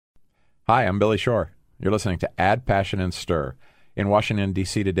Hi, I'm Billy Shore. You're listening to Add Passion and Stir in Washington,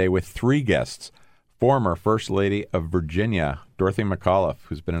 D.C. today with three guests. Former First Lady of Virginia, Dorothy McAuliffe,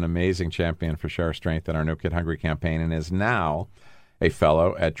 who's been an amazing champion for Share Our Strength and our No Kid Hungry campaign and is now a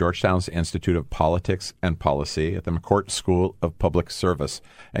fellow at Georgetown's Institute of Politics and Policy at the McCourt School of Public Service.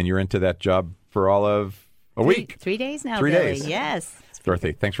 And you're into that job for all of a week. 3 days now, 3 Billy. days. Yes.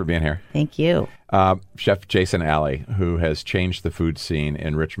 Dorothy, thanks for being here. Thank you. Chef Jason Alley, who has changed the food scene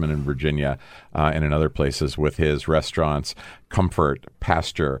in Richmond and Virginia and in other places with his restaurants, Comfort,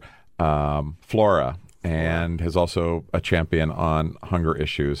 Pasture, Flora, and is also a champion on hunger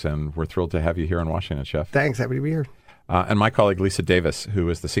issues. And we're thrilled to have you here in Washington, Chef. Thanks. Happy to be here. And my colleague, Lisa Davis,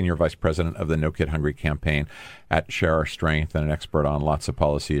 who is the Senior Vice President of the No Kid Hungry campaign at Share Our Strength and an expert on lots of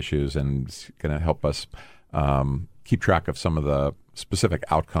policy issues and is going to help us keep track of some of the specific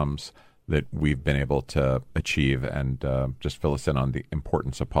outcomes that we've been able to achieve and just fill us in on the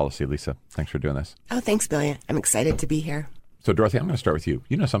importance of policy. Lisa, thanks for doing this. Oh, thanks, Billy. I'm excited to be here. So, Dorothy, I'm going to start with you.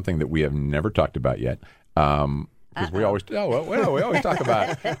 You know something that we have never talked about yet. Because we always talk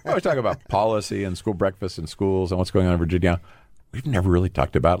about policy and school breakfast and schools and what's going on in Virginia. We've never really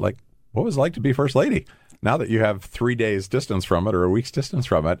talked about what it was like to be First Lady. Now that you have 3 days distance from it or a week's distance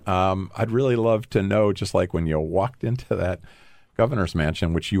from it, I'd really love to know, just like when you walked into that governor's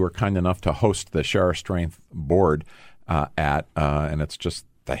mansion, which you were kind enough to host the Share Our Strength board at, and it's just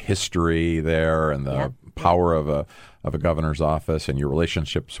the history there and the power of a governor's office and your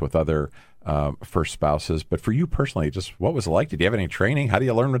relationships with other first spouses. But for you personally, just what was it like? Did you have any training? How do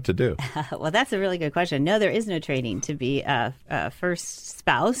you learn what to do? Well, that's a really good question. No, there is no training to be a first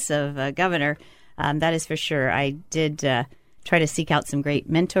spouse of a governor. That is for sure. I did try to seek out some great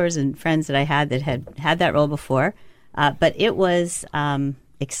mentors and friends that I had that had that role before. But it was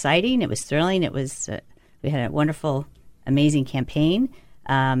exciting. It was thrilling. It was we had a wonderful, amazing campaign.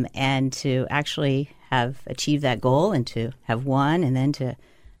 And to actually have achieved that goal and to have won and then to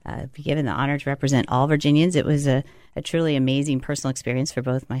be given the honor to represent all Virginians, it was a truly amazing personal experience for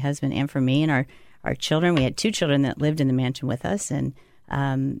both my husband and for me and our children. We had 2 children that lived in the mansion with us, and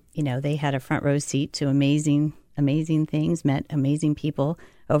they had a front row seat to amazing things, met amazing people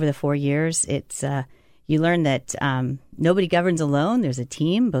over the 4 years. It's you learn that nobody governs alone. There's a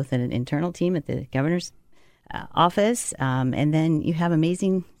team, both an internal team at the governor's office, and then you have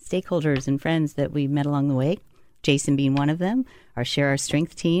amazing stakeholders and friends that we met along the way, Jason being one of them, our Share Our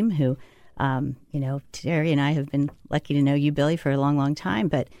Strength team, who, Terry and I have been lucky to know you, Billy, for a long, long time,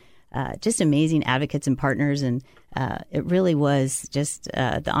 but just amazing advocates and partners, and it really was just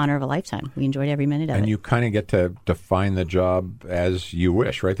the honor of a lifetime. We enjoyed every minute of it. And you kind of get to define the job as you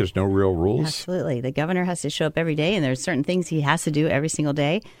wish, right? There's no real rules. Absolutely. The governor has to show up every day, and there's certain things he has to do every single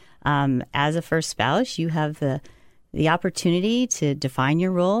day. As a first spouse, you have the opportunity to define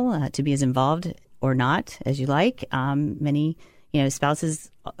your role, to be as involved or not as you like. Many,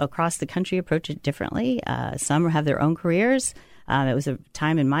 spouses across the country approach it differently. Some have their own careers. It was a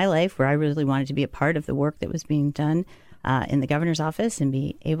time in my life where I really wanted to be a part of the work that was being done in the governor's office and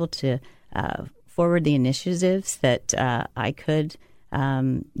be able to forward the initiatives that I could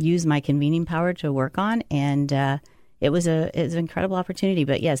use my convening power to work on. And it was an incredible opportunity.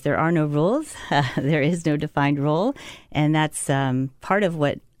 But yes, there are no rules. There is no defined role. And that's part of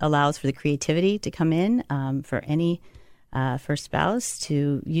what allows for the creativity to come in for any first spouse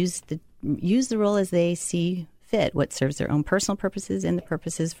to use the role as they see fit, what serves their own personal purposes and the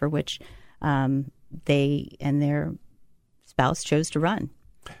purposes for which they and their spouse chose to run.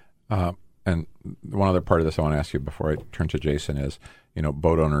 And one other part of this I want to ask you before I turn to Jason is,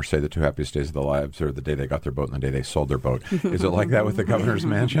 boat owners say the 2 happiest days of their lives are the day they got their boat and the day they sold their boat. Is it like that with the governor's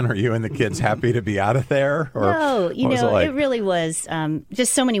mansion? Are you and the kids happy to be out of there? Or no, it really was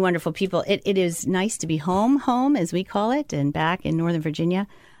just so many wonderful people. It is nice to be home as we call it, and back in Northern Virginia.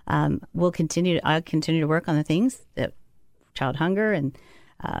 I'll continue to work on the things that child hunger and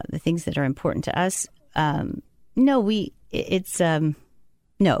the things that are important to us. I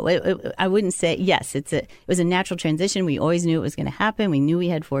wouldn't say yes. It was a natural transition. We always knew it was going to happen. We knew we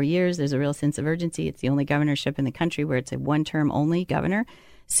had 4 years. There's a real sense of urgency. It's the only governorship in the country where it's a one-term only governor.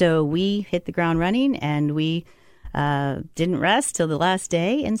 So we hit the ground running, and we didn't rest till the last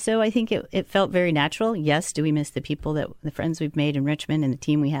day. And so I think it felt very natural. Yes, do we miss the friends we've made in Richmond and the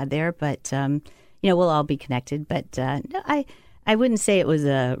team we had there? But we'll all be connected. But I wouldn't say it was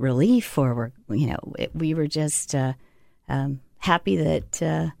a relief, or we were just happy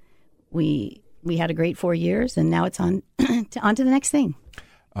that we had a great 4 years, and now it's on to the next thing.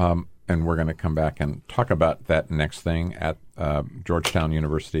 And we're going to come back and talk about that next thing at Georgetown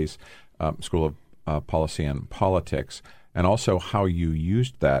University's School of Policy and Politics, and also how you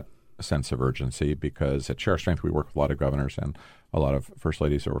used that sense of urgency, because at Share Strength we work with a lot of governors and a lot of first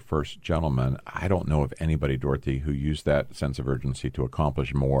ladies or first gentlemen. I don't know of anybody, Dorothy, who used that sense of urgency to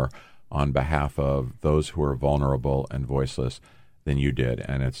accomplish more on behalf of those who are vulnerable and voiceless than you did.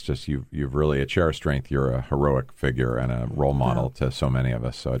 And it's just, you've really, at Share Strength, you're a heroic figure and a role model to so many of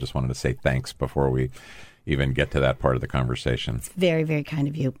us. So I just wanted to say thanks before we even get to that part of the conversation. It's very, very kind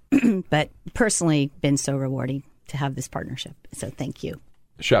of you, but personally been so rewarding to have this partnership. So thank you.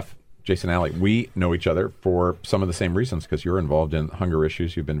 Chef Jason Alley, we know each other for some of the same reasons, because you're involved in hunger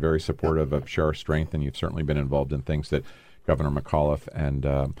issues. You've been very supportive of Share Strength, and you've certainly been involved in things that Governor McAuliffe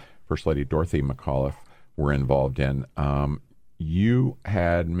and First Lady Dorothy McAuliffe were involved in. You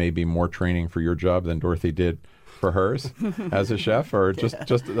had maybe more training for your job than Dorothy did for hers as a chef, or just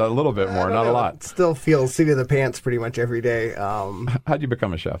a little bit more, not a lot? Still feel seat of the pants pretty much every day. How'd you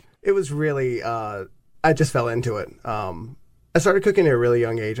become a chef? It was really, I just fell into it. I started cooking at a really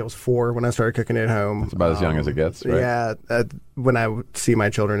young age. I was 4 when I started cooking at home. It's about as young as it gets, right? Yeah. When I would see my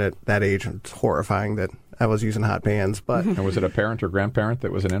children at that age, it's horrifying that I was using hot pans. But And was it a parent or grandparent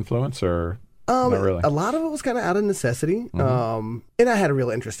that was an influence, or not really? A lot of it was kind of out of necessity, and I had a real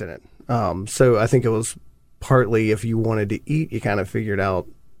interest in it. So I think it was partly, if you wanted to eat, you kind of figured out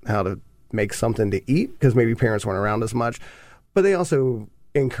how to make something to eat, because maybe parents weren't around as much. But they also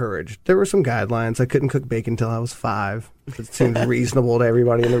encouraged. There were some guidelines. I couldn't cook bacon until I was 5. It seemed reasonable to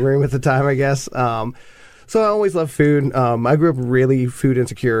everybody in the room at the time, I guess. So I always loved food. I grew up really food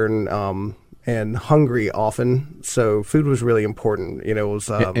insecure and hungry often. So food was really important. You know, it was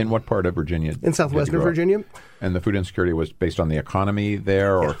In what part of Virginia? in southwestern Virginia. And the food insecurity was based on the economy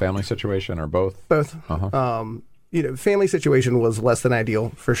there, or family situation, or both? Both. Family situation was less than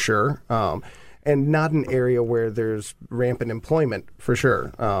ideal for sure. And not an area where there's rampant employment, for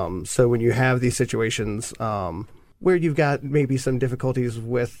sure. So when you have these situations where you've got maybe some difficulties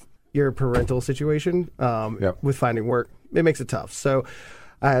with your parental situation, with finding work, it makes it tough. So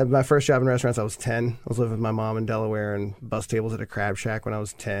I had my first job in restaurants, I was 10. I was living with my mom in Delaware and bus tables at a crab shack when I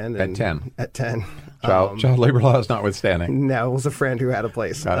was 10. At 10? At 10. Child labor laws notwithstanding. No, it was a friend who had a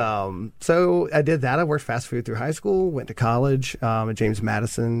place. So I did that. I worked fast food through high school, went to college at James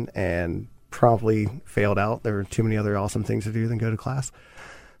Madison, and promptly failed out. There were too many other awesome things to do than go to class.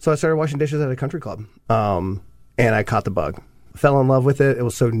 So I started washing dishes at a country club, and I caught the bug. Fell in love with it. It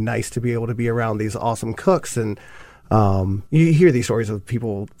was so nice to be able to be around these awesome cooks. And you hear these stories of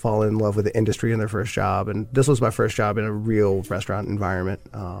people fall in love with the industry in their first job. And this was my first job in a real restaurant environment,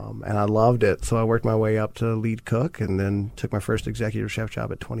 and I loved it. So I worked my way up to lead cook, and then took my first executive chef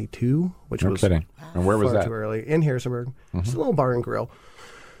job at 22, which was kidding. And where was far that? too early. In Harrisonburg. Just a little bar and grill.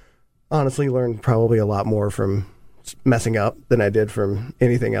 Honestly, learned probably a lot more from messing up than I did from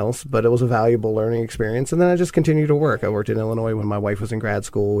anything else, but it was a valuable learning experience. And then I just continued to work. I worked in Illinois when my wife was in grad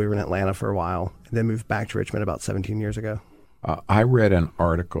school. We were in Atlanta for a while, and then moved back to Richmond about 17 years ago. I read an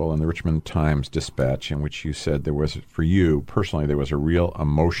article in the Richmond Times-Dispatch in which you said there was, for you personally, there was a real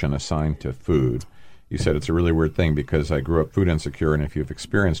emotion assigned to food. You said it's a really weird thing because I grew up food insecure, and if you've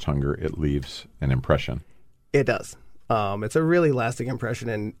experienced hunger, it leaves an impression. It does. It's a really lasting impression,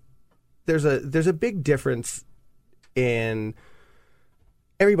 and there's a big difference in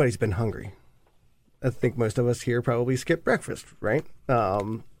everybody's been hungry. I think most of us here probably skip breakfast, right?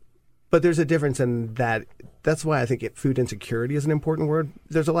 But there's a difference in that. That's why I think food insecurity is an important word.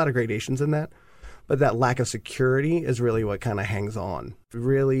 There's a lot of gradations in that, but that lack of security is really what kind of hangs on.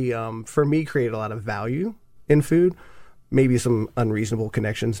 Really, for me, created a lot of value in food. Maybe some unreasonable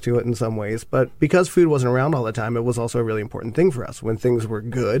connections to it in some ways, but because food wasn't around all the time, it was also a really important thing for us. When things were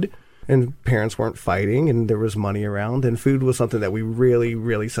good and parents weren't fighting and there was money around, and food was something that we really,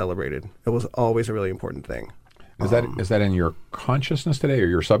 really celebrated. It was always a really important thing. Is that in your consciousness today, or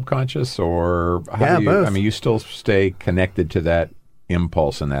your subconscious, or how do you? Both. I mean, you still stay connected to that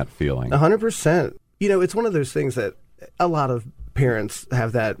impulse and that feeling. 100%. You know, it's one of those things that a lot of parents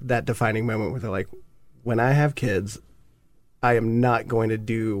have that defining moment where they're like, when I have kids, I am not going to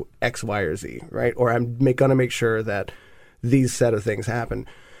do X, Y, or Z, right? Or I'm going to make sure that these set of things happen.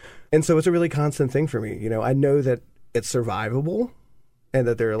 And so it's a really constant thing for me. You know, I know that it's survivable and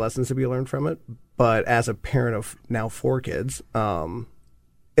that there are lessons to be learned from it. But as a parent of now 4 kids,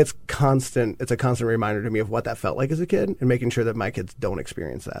 it's constant. It's a constant reminder to me of what that felt like as a kid, and making sure that my kids don't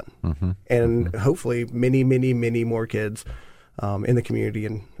experience that. And hopefully many, many, many more kids in the community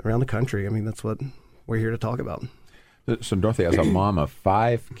and around the country. I mean, that's what we're here to talk about. So, Dorothy, as a mom of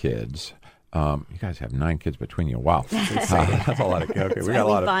 5 kids, you guys have 9 kids between you. Wow, that's a lot of. Okay, we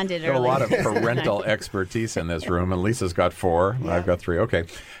got a lot of parental expertise in this room, and Lisa's got 4, and I've got 3. Okay,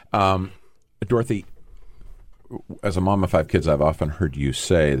 Dorothy, as a mom of 5 kids, I've often heard you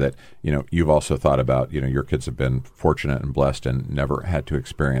say that, you've also thought about, your kids have been fortunate and blessed and never had to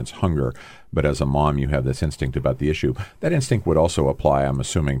experience hunger. But as a mom, you have this instinct about the issue. That instinct would also apply, I'm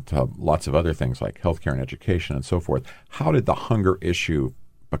assuming, to lots of other things like healthcare and education and so forth. How did the hunger issue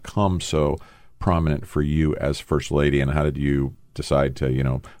become so prominent for you as First Lady, and how did you decide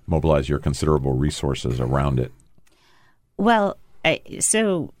to, mobilize your considerable resources around it? Well,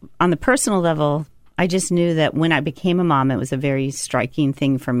 so on the personal level, I just knew that when I became a mom, it was a very striking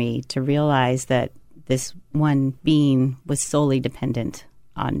thing for me to realize that this one being was solely dependent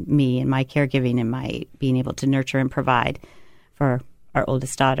on me and my caregiving and my being able to nurture and provide for our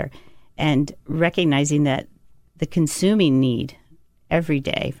oldest daughter. And recognizing that the consuming need every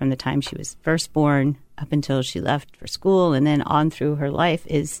day from the time she was first born up until she left for school and then on through her life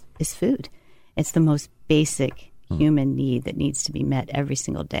is food. It's the most basic human need that needs to be met every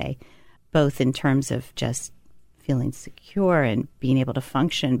single day, both in terms of just feeling secure and being able to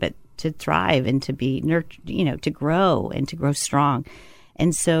function, but to thrive and to be nurtured, to grow and to grow strong.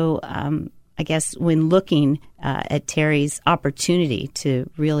 And so I guess when looking at Terry's opportunity to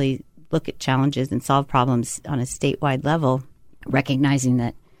really look at challenges and solve problems on a statewide level, recognizing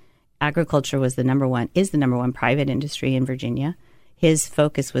that agriculture is the number one private industry in Virginia. His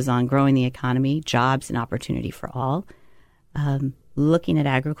focus was on growing the economy, jobs, and opportunity for all. Looking at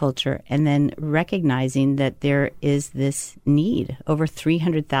agriculture and then recognizing that there is this need. Over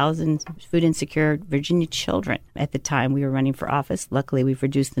 300,000 food insecure Virginia children at the time we were running for office. Luckily, we've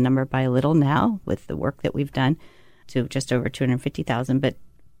reduced the number by a little now with the work that we've done to just over 250,000. But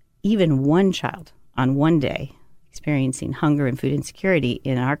even one child on one day experiencing hunger and food insecurity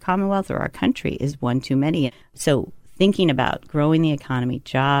in our Commonwealth or our country is one too many. So thinking about growing the economy,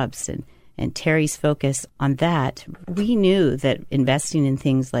 jobs, and Terry's focus on that, we knew that investing in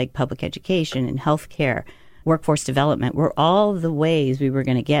things like public education and healthcare, workforce development, were all the ways we were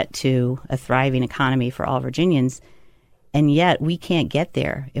going to get to a thriving economy for all Virginians. And yet we can't get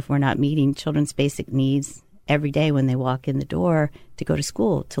there if we're not meeting children's basic needs every day when they walk in the door to go to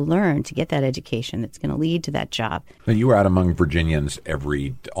school, to learn, to get that education that's going to lead to that job. Now, you were out among Virginians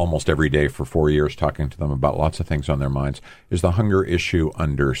almost every day for 4 years, talking to them about lots of things on their minds. Is the hunger issue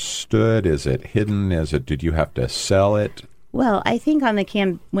understood? Is it hidden? Did you have to sell it? Well, I think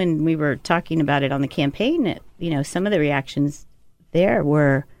when we were talking about it on the campaign, some of the reactions there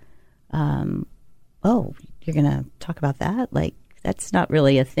were, oh, you're going to talk about that? Like, that's not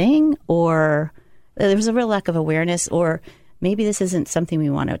really a thing? Or there was a real lack of awareness, or maybe this isn't something we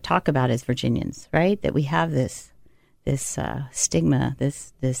want to talk about as Virginians, right? That we have this stigma,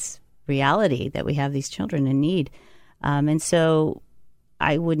 this reality that we have these children in need. And so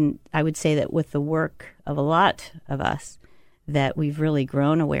I would say that with the work of a lot of us, that we've really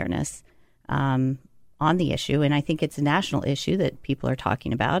grown awareness on the issue. And I think it's a national issue that people are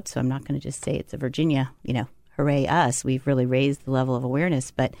talking about. So I'm not going to just say it's a Virginia, hooray us. We've really raised the level of awareness.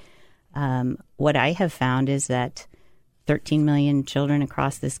 But what I have found is that 13 million children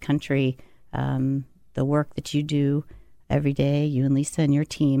across this country, the work that you do every day, you and Lisa and your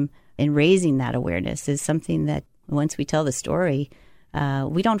team, in raising that awareness is something that once we tell the story,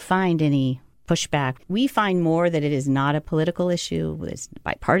 we don't find any pushback. We find more that it is not a political issue, it's a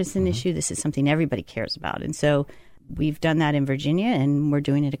bipartisan issue. This is something everybody cares about. And so we've done that in Virginia, and we're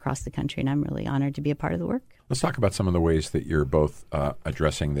doing it across the country, and I'm really honored to be a part of the work. Let's talk about some of the ways that you're both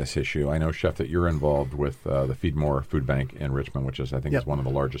addressing this issue. I know, Chef, that you're involved with the Feed More Food Bank in Richmond, which is, I think, is one of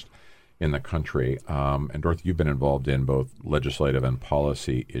the largest in the country. And Dorothy, you've been involved in both legislative and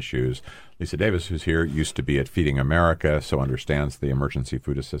policy issues. Lisa Davis, who's here, used to be at Feeding America, so understands the emergency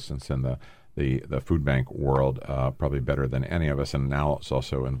food assistance in the food bank world probably better than any of us, and now is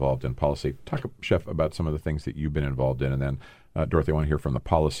also involved in policy. Talk, Chef, about some of the things that you've been involved in, and then, Dorothy, I want to hear from the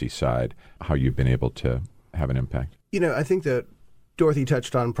policy side, how you've been able to have an impact. I think that Dorothy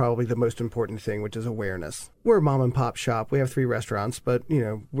touched on probably the most important thing, which is awareness. We're a mom and pop shop. We have 3 restaurants, but,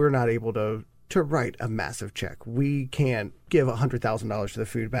 we're not able to write a massive check. We can't give $100,000 to the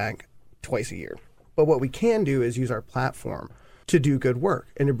food bank twice a year. But what we can do is use our platform to do good work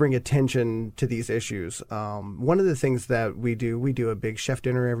and to bring attention to these issues. One of the things that we do a big chef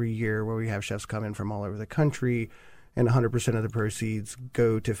dinner every year where we have chefs come in from all over the country, and 100% of the proceeds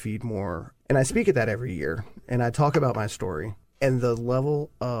go to Feed More. And I speak at that every year, and I talk about my story and the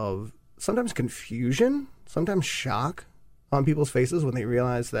level of sometimes confusion, sometimes shock on people's faces when they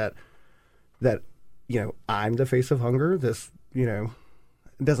realize that I'm the face of hunger. This, it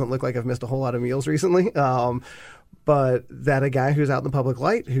doesn't look like I've missed a whole lot of meals recently. but that a guy who's out in the public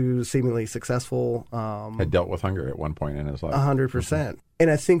light, who's seemingly successful, Had dealt with hunger at one point in his life. 100%. And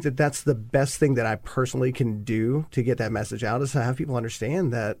I think that that's the best thing that I personally can do to get that message out, is to have people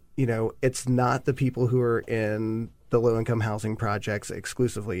understand that, it's not the people who are in the low-income housing projects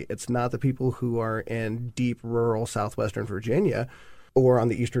exclusively. It's not the people who are in deep rural southwestern Virginia or on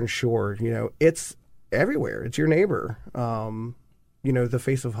the Eastern Shore. It's everywhere. It's your neighbor. The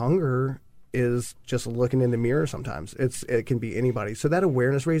face of hunger is just looking in the mirror sometimes. It can be anybody. So that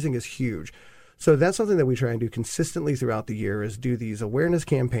awareness raising is huge. So that's something that we try and do consistently throughout the year, is do these awareness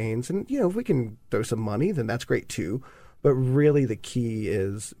campaigns. And, if we can throw some money, then that's great too. But really the key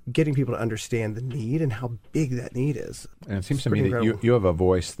is getting people to understand the need and how big that need is. And it seems to me that you have a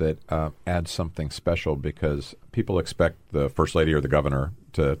voice that adds something special, because people expect the First Lady or the Governor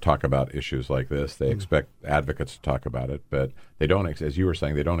to talk about issues like this. They expect advocates to talk about it, but they don't, as you were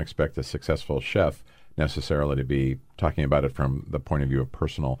saying, they don't expect a successful chef necessarily to be talking about it from the point of view of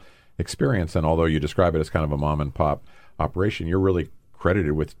personal experience. And although you describe it as kind of a mom and pop operation, you're really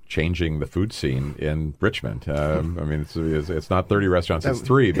credited with changing the food scene in Richmond. It's not 30 restaurants, it's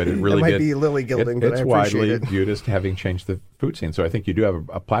 3, but it really might be lily gilding, but it's I appreciate widely it. viewed as having changed the food scene. So I think you do have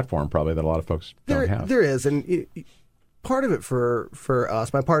a platform probably that a lot of folks don't have. There is, and part of it for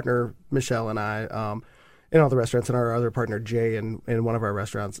us, my partner Michelle and I, in all the restaurants, and our other partner Jay in one of our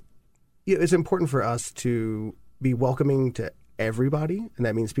restaurants, it's important for us to be welcoming to everybody, and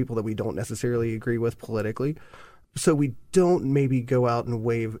that means people that we don't necessarily agree with politically. So we don't maybe go out and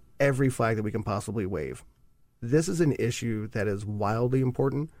wave every flag that we can possibly wave. This is an issue that is wildly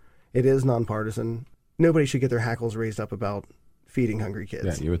important. It is nonpartisan. Nobody should get their hackles raised up about feeding hungry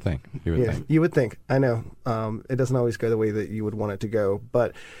kids. Yeah, you would think. You would think. I know. It doesn't always go the way that you would want it to go.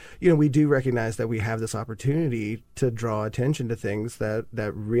 But, we do recognize that we have this opportunity to draw attention to things that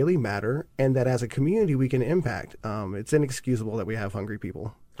really matter, and that as a community we can impact. It's inexcusable that we have hungry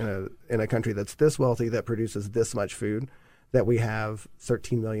people in a country that's this wealthy, that produces this much food, that we have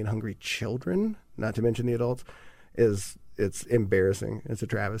 13 million hungry children, not to mention the adults. It's embarrassing. It's a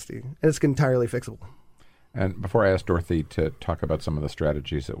travesty. And it's entirely fixable. And before I ask Dorothy to talk about some of the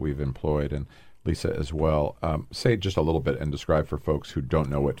strategies that we've employed, and Lisa as well, say just a little bit and describe for folks who don't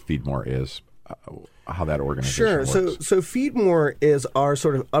know what Feed More is, how that organization works. Sure. So Feed More is our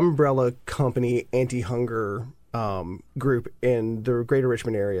sort of umbrella company anti-hunger group in the greater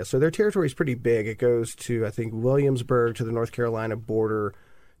Richmond area. So their territory is pretty big. It goes to, I think, Williamsburg, to the North Carolina border,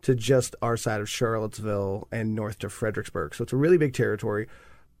 to just our side of Charlottesville, and north to Fredericksburg. So it's a really big territory,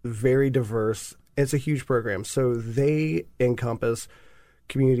 very diverse. It's a huge program. So they encompass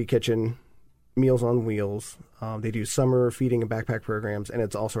community kitchen, Meals on Wheels. They do summer feeding and backpack programs, and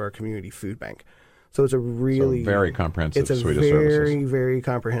it's also our community food bank. So it's a really very comprehensive suite of services. It's a very, very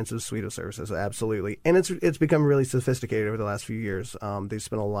comprehensive suite of services, absolutely. And it's become really sophisticated over the last few years. They've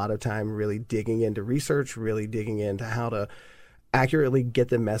spent a lot of time really digging into research, really digging into how to accurately get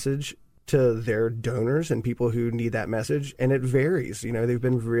the message to their donors and people who need that message. And it varies. They've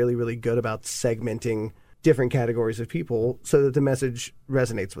been really, really good about segmenting different categories of people so that the message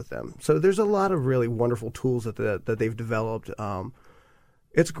resonates with them. So there's a lot of really wonderful tools that they've developed.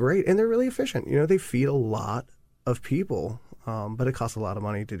 It's great, and they're really efficient. They feed a lot of people, but it costs a lot of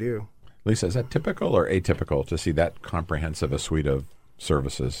money to do. Lisa, is that typical or atypical to see that comprehensive a suite of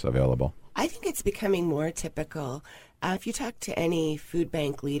services available? I think it's becoming more typical. If you talk to any food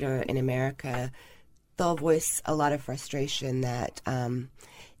bank leader in America, they'll voice a lot of frustration that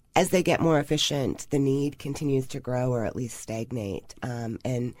as they get more efficient, the need continues to grow or at least stagnate.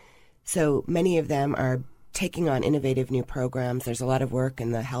 And so many of them are taking on innovative new programs. There's a lot of work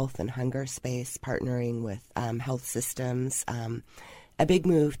in the health and hunger space, partnering with health systems, a big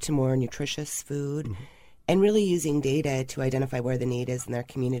move to more nutritious food, and really using data to identify where the need is in their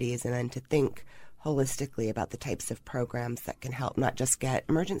communities, and then to think holistically about the types of programs that can help not just get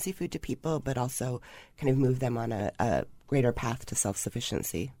emergency food to people, but also kind of move them on a greater path to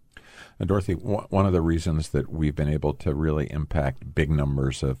self-sufficiency. And Dorothy, one of the reasons that we've been able to really impact big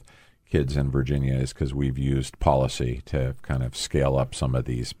numbers of kids in Virginia is because we've used policy to kind of scale up some of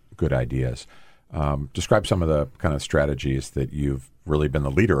these good ideas. Describe some of the kind of strategies that you've really been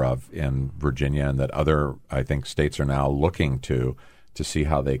the leader of in Virginia, and that other, I think, states are now looking to see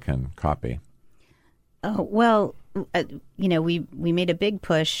how they can copy. Oh, well, we made a big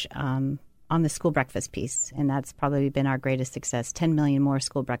push on the school breakfast piece, and that's probably been our greatest success. 10 million more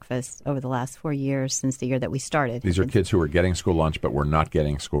school breakfasts over the last 4 years since the year that we started. These are kids who are getting school lunch but were not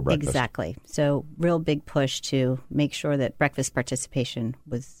getting school breakfast. Exactly. So real big push to make sure that breakfast participation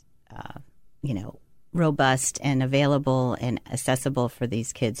was, robust and available and accessible for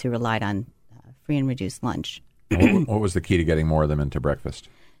these kids who relied on free and reduced lunch What was the key to getting more of them into breakfast?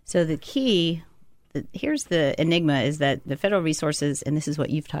 So the key, here's the enigma, is that the federal resources, and this is what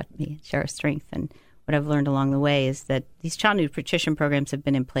you've taught me, Sheriff Strength, and what I've learned along the way, is that these child nutrition programs have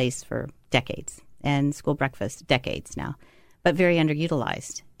been in place for decades, and school breakfast decades now, but very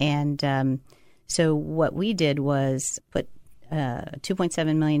underutilized. And so what we did was put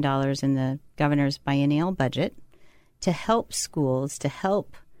 $2.7 million in the governor's biennial budget to help schools, to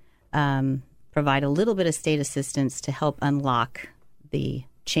help provide a little bit of state assistance to help unlock the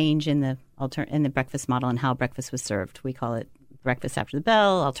change in the in the breakfast model and how breakfast was served. We call it breakfast after the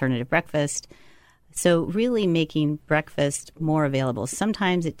bell, alternative breakfast. So really making breakfast more available.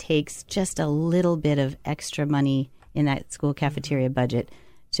 Sometimes it takes just a little bit of extra money in that school cafeteria budget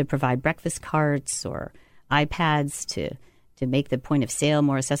to provide breakfast carts or iPads to make the point of sale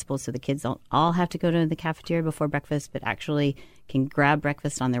more accessible so the kids don't all have to go to the cafeteria before breakfast, but actually can grab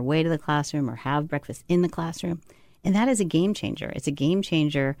breakfast on their way to the classroom or have breakfast in the classroom. And that is a game changer. It's a game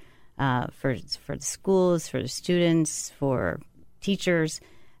changer for the schools, for the students, for teachers,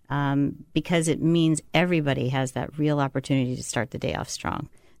 because it means everybody has that real opportunity to start the day off strong.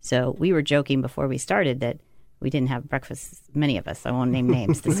 So we were joking before we started that we didn't have breakfast, many of us, I won't name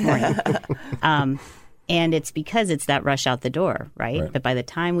names this morning. And it's because it's that rush out the door, right? But by the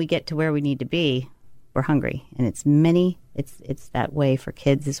time we get to where we need to be, we're hungry. And it's that way for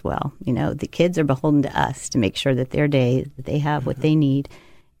kids as well. You know, the kids are beholden to us to make sure that their day, that they have what they need.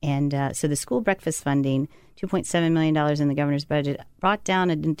 And so the school breakfast funding, $2.7 million in the governor's budget, brought down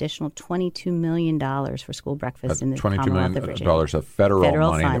an additional $22 million for school breakfast in the Commonwealth of Virginia. $22 million of federal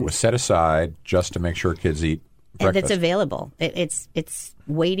money funds that was set aside just to make sure kids eat breakfast. And that's available. It's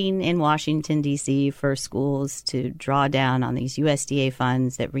waiting in Washington, D.C. for schools to draw down on these USDA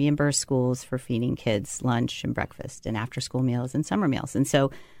funds that reimburse schools for feeding kids lunch and breakfast and after-school meals and summer meals. And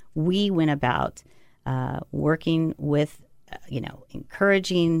so we went about working with,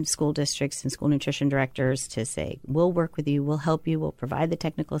 encouraging school districts and school nutrition directors to say, we'll work with you, we'll help you, we'll provide the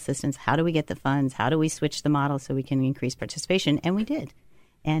technical assistance. How do we get the funds? How do we switch the model so we can increase participation? And we did.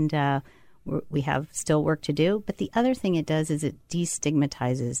 And we have still work to do. But the other thing it does is it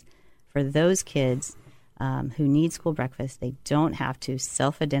destigmatizes for those kids who need school breakfast. They don't have to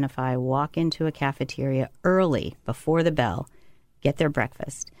self-identify, walk into a cafeteria early before the bell, get their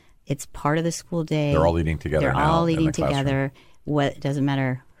breakfast. It's part of the school day. They're all eating together now. They're all eating together. It doesn't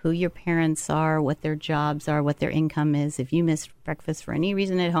matter who your parents are, what their jobs are, what their income is. If you miss breakfast for any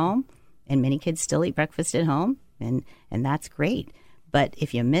reason at home, and many kids still eat breakfast at home, and that's great. But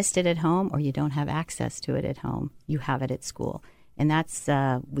if you missed it at home or you don't have access to it at home, you have it at school. And that's,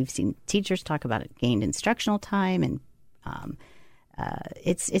 we've seen teachers talk about it, gained instructional time, and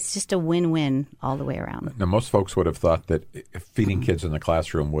it's just a win-win all the way around. Now, most folks would have thought that feeding kids in the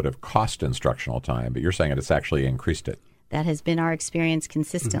classroom would have cost instructional time, but you're saying that it's actually increased it. That has been our experience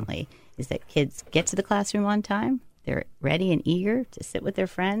consistently, is that kids get to the classroom on time. They're ready and eager to sit with their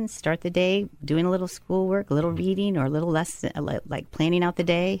friends, start the day doing a little schoolwork, a little reading, or a little less, like planning out the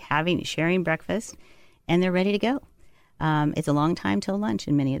day, sharing breakfast, and they're ready to go. It's a long time till lunch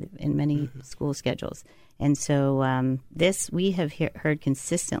in many school schedules, and so we have heard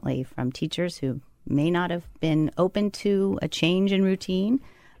consistently from teachers who may not have been open to a change in routine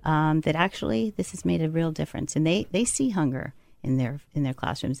that actually this has made a real difference, and they see hunger in their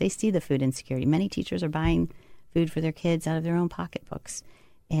classrooms. They see the food insecurity. Many teachers are buying food for their kids out of their own pocketbooks.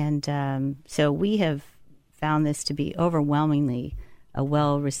 And so we have found this to be overwhelmingly a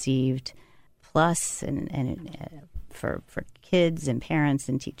well-received plus and for kids and parents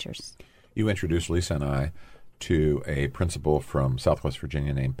and teachers. You introduced Lisa and I to a principal from Southwest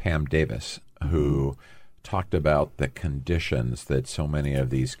Virginia named Pam Davis, who talked about the conditions that so many of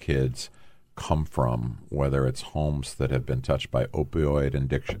these kids come from, whether it's homes that have been touched by opioid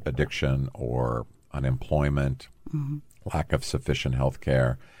addiction or unemployment, lack of sufficient health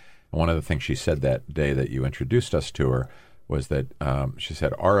care. And one of the things she said that day that you introduced us to her was that she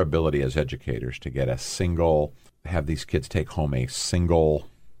said our ability as educators to get have these kids take home a single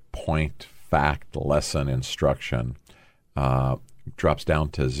point fact lesson instruction drops down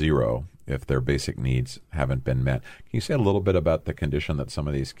to zero if their basic needs haven't been met. Can you say a little bit about the condition that some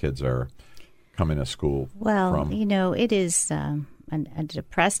of these kids are coming to school from? Well, it is a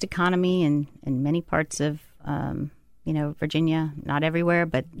depressed economy in many parts of, Virginia, not everywhere,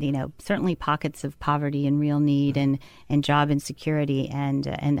 but, certainly pockets of poverty and real need and job insecurity and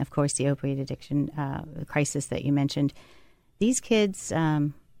of course, the opioid addiction crisis that you mentioned. These kids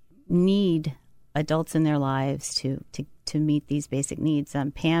need adults in their lives to meet these basic needs.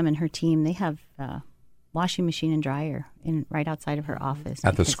 Pam and her team, they have washing machine and dryer right outside of her office.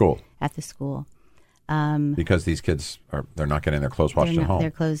 At the school? At the school. Because these kids they're not getting their clothes washed at home.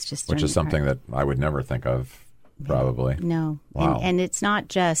 Their clothes just which is something aren't. that I would never think of, probably. No. Wow. And it's not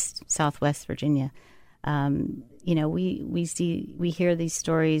just Southwest Virginia. We hear these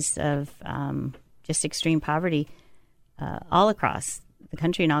stories of just extreme poverty all across the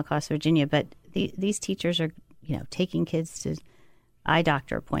country and all across Virginia. But these teachers are, taking kids to eye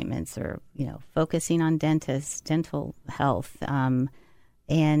doctor appointments or, focusing on dentists, dental health.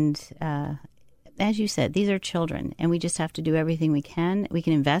 As you said, these are children, and we just have to do everything we can. We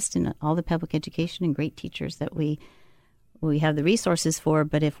can invest in all the public education and great teachers that we have the resources for,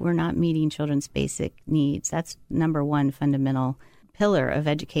 but if we're not meeting children's basic needs, that's number one fundamental pillar of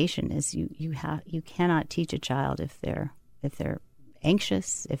education is you cannot teach a child if they're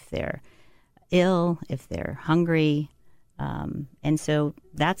anxious, if they're ill, if they're hungry. And so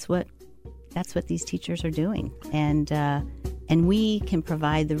that's what these teachers are doing. And we can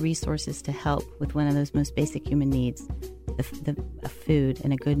provide the resources to help with one of those most basic human needs, the food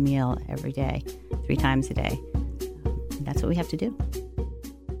and a good meal every day, 3 times a day. That's what we have to do.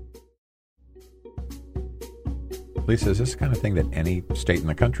 Lisa, is this the kind of thing that any state in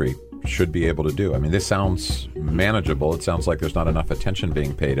the country should be able to do? I mean, this sounds manageable. It sounds like there's not enough attention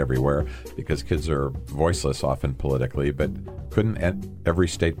being paid everywhere because kids are voiceless often politically, but couldn't every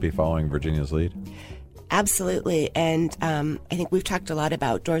state be following Virginia's lead? Absolutely. And I think we've talked a lot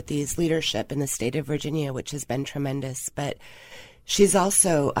about Dorothy's leadership in the state of Virginia, which has been tremendous. But she's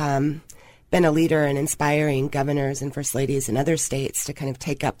also been a leader in inspiring governors and first ladies in other states to kind of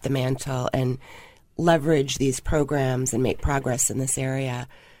take up the mantle and leverage these programs and make progress in this area.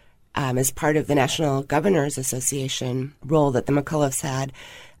 As part of the National Governors Association role that the McCulloughs had,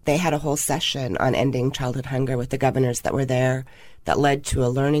 they had a whole session on ending childhood hunger with the governors that were there that led to a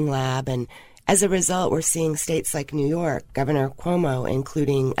learning lab. And as a result, we're seeing states like New York, Governor Cuomo,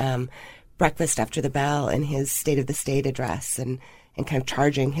 including breakfast after the bell in his State of the State address and kind of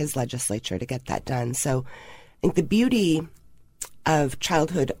charging his legislature to get that done. So I think the beauty of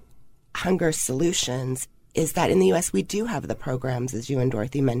childhood hunger solutions is that in the U.S. we do have the programs, as you and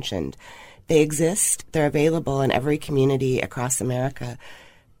Dorothy mentioned. They exist. They're available in every community across America,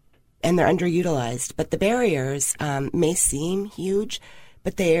 and they're underutilized. But the barriers may seem huge,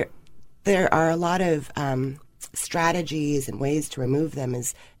 but there are a lot of strategies and ways to remove them,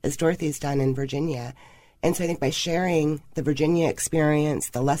 as Dorothy's done in Virginia. And so I think by sharing the Virginia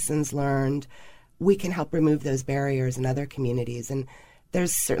experience, the lessons learned, we can help remove those barriers in other communities. And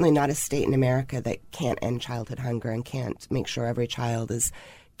there's certainly not a state in America that can't end childhood hunger and can't make sure every child is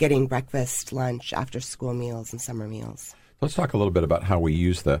getting breakfast, lunch, after-school meals, and summer meals. Let's talk a little bit about how we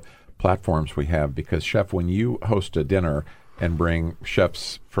use the platforms we have, because, Chef, when you host a dinner and bring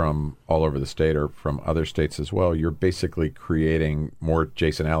chefs from all over the state or from other states as well, you're basically creating more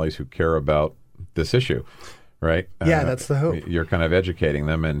Jason Alleys who care about this issue, right? Yeah, that's the hope. You're kind of educating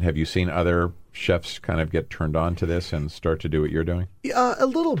them. And have you seen other chefs kind of get turned on to this and start to do what you're doing? A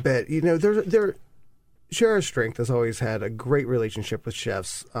little bit. Share Our Strength has always had a great relationship with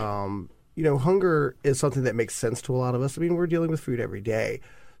chefs. Hunger is something that makes sense to a lot of us. I mean, we're dealing with food every day.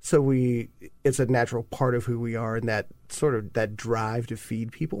 So it's a natural part of who we are, and that sort of that drive to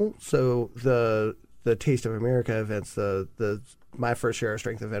feed people. So the Taste of America events, my first Share Our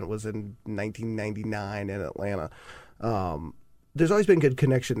Strength event was in 1999 in Atlanta. There's always been good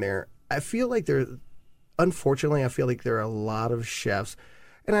connection there. Unfortunately, I feel like there are a lot of chefs,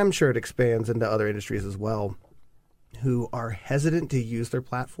 and I'm sure it expands into other industries as well, who are hesitant to use their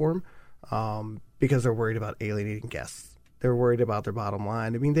platform because they're worried about alienating guests. They're worried about their bottom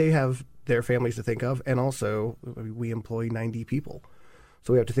line. I mean, they have their families to think of, and also we employ 90 people.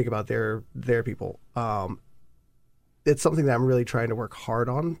 So we have to think about their people. It's something that I'm really trying to work hard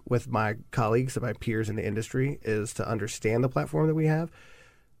on with my colleagues and my peers in the industry, is to understand the platform that we have.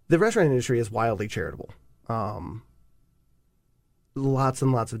 The restaurant industry is wildly charitable. Lots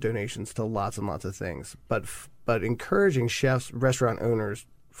and lots of donations to lots and lots of things. But encouraging chefs, restaurant owners,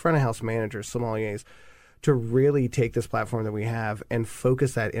 front of house managers, sommeliers, to really take this platform that we have and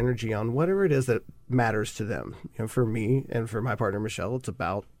focus that energy on whatever it is that matters to them. For me and for my partner Michelle, it's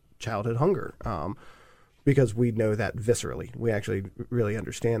about childhood hunger, because we know that viscerally. We actually really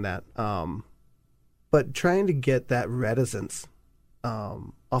understand that. But trying to get that reticence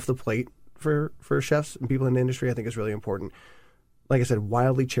off the plate for chefs and people in the industry, I think is really important. Like I said,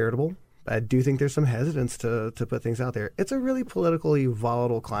 wildly charitable. I do think there's some hesitance to put things out there. It's a really politically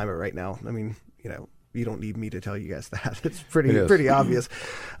volatile climate right now. I mean, you don't need me to tell you guys that. It's pretty obvious.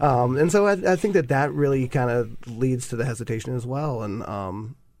 And so I think that really kind of leads to the hesitation as well.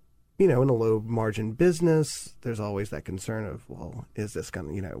 And, in a low margin business, there's always that concern of, well, is this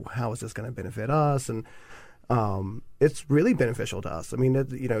going to, how is this going to benefit us? And it's really beneficial to us. I mean,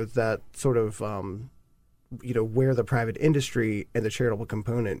 that sort of, where the private industry and the charitable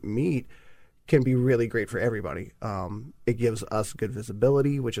component meet can be really great for everybody. It gives us good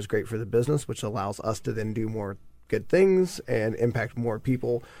visibility, which is great for the business, which allows us to then do more good things and impact more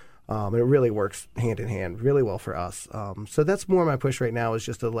people. And it really works hand in hand really well for us. So that's more my push right now, is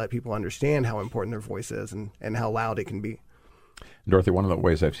just to let people understand how important their voice is and how loud it can be. Dorothy, one of the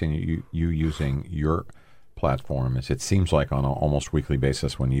ways I've seen you using your platform is, it seems like on an almost weekly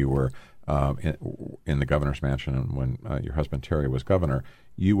basis, when you were in the governor's mansion and when your husband Terry was governor,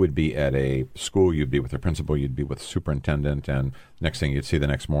 you would be at a school, you'd be with the principal, you'd be with the superintendent, and next thing you'd see the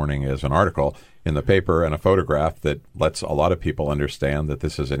next morning is an article in the paper and a photograph that lets a lot of people understand that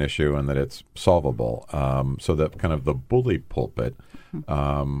this is an issue and that it's solvable. So that kind of the bully pulpit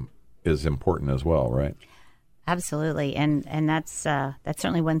is important as well, right? Absolutely, and that's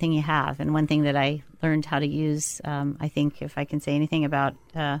certainly one thing you have, and one thing that I learned how to use. I think, if I can say anything about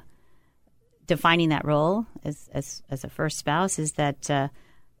defining that role as a first spouse, is that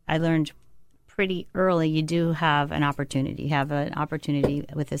I learned pretty early you do have an opportunity. You have an opportunity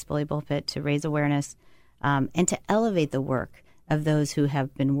with this bully pulpit to raise awareness and to elevate the work of those who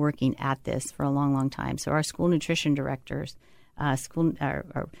have been working at this for a long, long time. So our school nutrition directors, our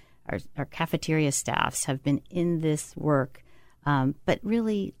cafeteria staffs have been in this work, but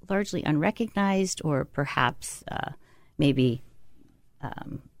really largely unrecognized, or perhaps maybe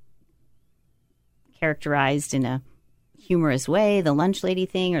characterized in a humorous way, the lunch lady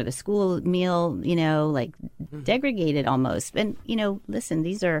thing or the school meal, degraded almost. And, listen,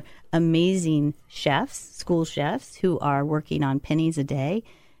 these are amazing chefs, school chefs, who are working on pennies a day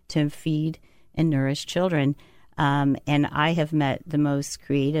to feed and nourish children. And I have met the most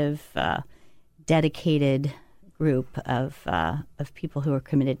creative, dedicated group of people who are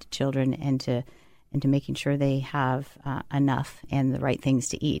committed to children and to making sure they have enough and the right things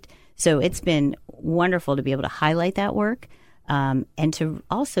to eat. So it's been wonderful to be able to highlight that work and to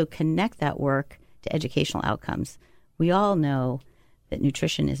also connect that work to educational outcomes. We all know that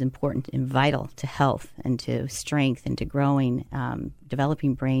nutrition is important and vital to health and to strength and to growing,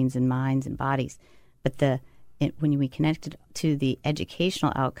 developing brains and minds and bodies. But when we connect it to the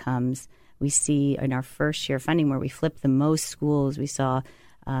educational outcomes, we see in our first year funding, where we flipped the most schools, we saw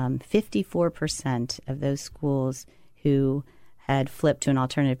 54% of those schools who had flipped to an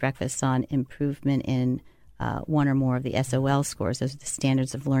alternative breakfast saw an improvement in one or more of the SOL scores. Those are the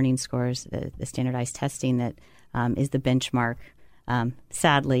standards of learning scores, the standardized testing that is the benchmark.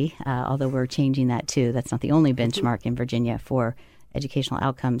 Sadly, although we're changing that too, that's not the only benchmark in Virginia for educational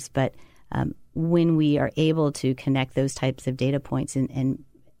outcomes. But when we are able to connect those types of data points and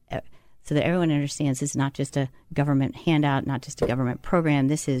so that everyone understands this is not just a government handout, not just a government program.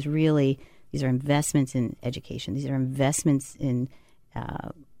 This is really, these are investments in education. These are investments in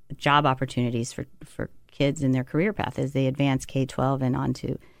job opportunities for kids in their career path as they advance K-12 and on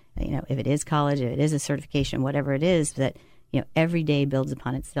to, if it is college, if it is a certification, whatever it is, that, every day builds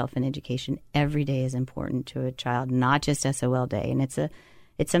upon itself in education. Every day is important to a child, not just SOL day. And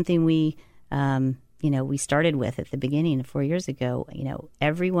it's something we started with at the beginning 4 years ago.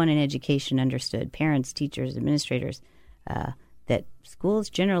 Everyone in education understood, parents, teachers, administrators, that schools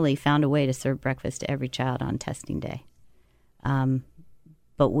generally found a way to serve breakfast to every child on testing day.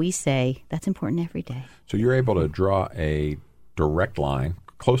 But we say that's important every day. So you're able to draw a direct line,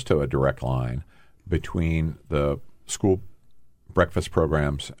 close to a direct line, between the school breakfast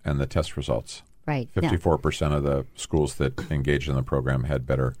programs and the test results. Right. 54% of the schools that engaged in the program had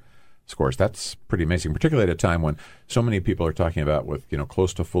better scores. That's pretty amazing, particularly at a time when so many people are talking about, with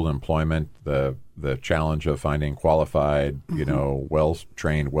close to full employment, the challenge of finding qualified,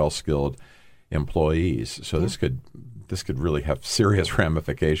 well-trained, well-skilled employees. So this could really have serious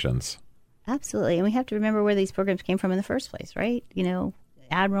ramifications. Absolutely, and we have to remember where these programs came from in the first place, right?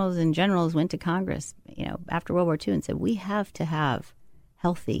 Admirals and generals went to Congress, after World War II and said, we have to have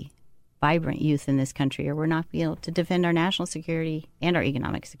healthy, vibrant youth in this country, or we're not be able to defend our national security and our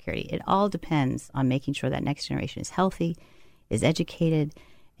economic security. It all depends on making sure that next generation is healthy, is educated,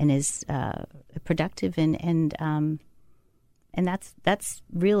 and is productive. And that's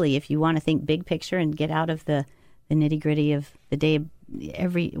really, if you want to think big picture and get out of the nitty gritty of the day,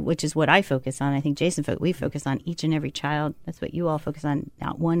 which is what I focus on. I think Jason, we focus on each and every child. That's what you all focus on,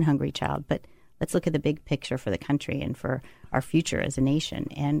 not one hungry child. But let's look at the big picture for the country and for our future as a nation.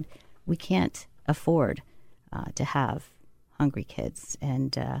 And we can't afford to have hungry kids,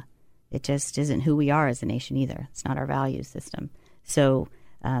 and it just isn't who we are as a nation either. It's not our value system. So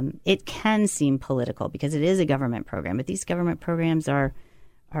It can seem political because it is a government program, but these government programs are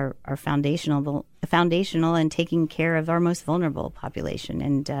foundational and taking care of our most vulnerable population.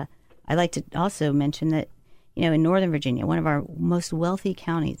 And I like to also mention that, in Northern Virginia, one of our most wealthy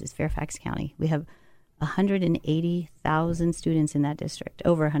counties is Fairfax County. We have 180,000 students in that district,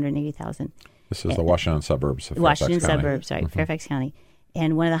 over 180,000. This is the Washington suburbs of Fairfax Washington County. suburbs, right, Mm-hmm. Fairfax County,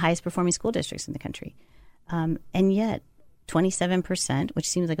 and one of the highest performing school districts in the country. And yet, 27%, which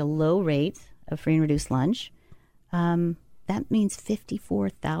seems like a low rate of free and reduced lunch, that means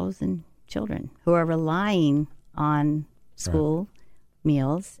 54,000 children who are relying on school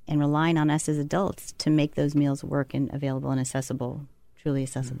meals and relying on us as adults to make those meals work and available and accessible, truly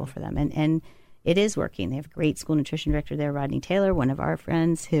accessible for them. And it is working. They have a great school nutrition director there, Rodney Taylor, one of our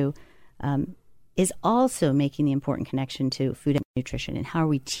friends, who is also making the important connection to food and nutrition and how are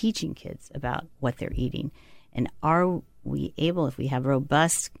we teaching kids about what they're eating. And are we able, if we have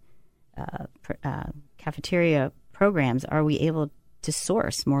robust cafeteria programs, are we able to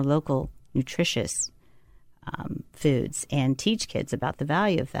source more local, nutritious foods and teach kids about the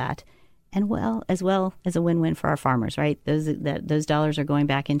value of that, and as well as a win-win for our farmers, right? Those dollars are going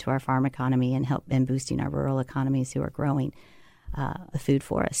back into our farm economy and boosting our rural economies who are growing food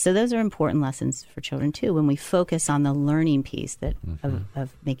for us. So those are important lessons for children too when we focus on the learning piece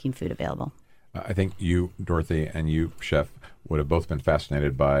of making food available. I think you, Dorothy, and you, Chef, would have both been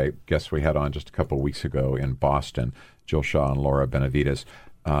fascinated by guests we had on just a couple of weeks ago in Boston, Jill Shaw and Laura Benavides.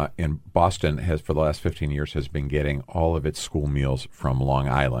 In Boston, for the last 15 years, has been getting all of its school meals from Long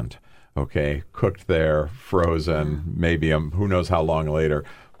Island. Okay, cooked there, frozen, maybe who knows how long later,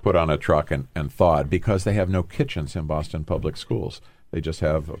 put on a truck and thawed, because they have no kitchens in Boston public schools. They just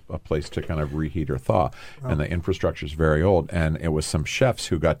have a place to kind of reheat or thaw, and the infrastructure is very old. And it was some chefs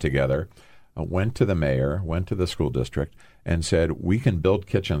who got together, went to the mayor, went to the school district, and said, we can build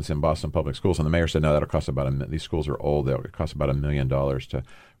kitchens in Boston public schools. And the mayor said, no, that'll cost these schools are old. It'll cost about $1 million to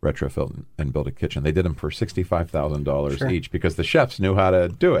retrofit and build a kitchen. They did them for $65,000 each because the chefs knew how to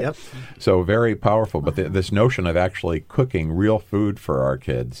do it. Yep. So very powerful. But this notion of actually cooking real food for our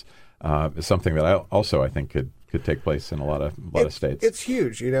kids is something that I think could take place in a lot of states. It's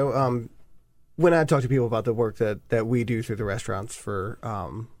huge. When I talk to people about the work that we do through the restaurants for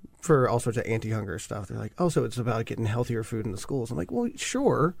all sorts of anti-hunger stuff, they're like, oh, so it's about getting healthier food in the schools. I'm like, well,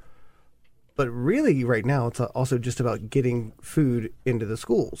 sure. But really right now, it's also just about getting food into the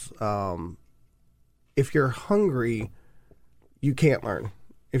schools. If you're hungry, you can't learn.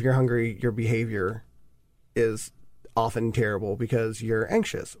 If you're hungry, your behavior is often terrible because you're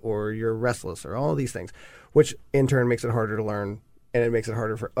anxious or you're restless or all of these things, which in turn makes it harder to learn, and it makes it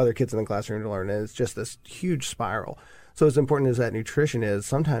harder for other kids in the classroom to learn. And it's just this huge spiral. So as important as that nutrition is,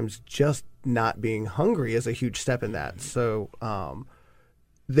 sometimes just not being hungry is a huge step in that. So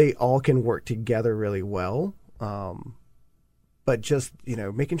they all can work together really well. But just,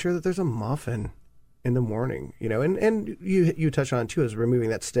 making sure that there's a muffin in the morning, and you touch on it too, is removing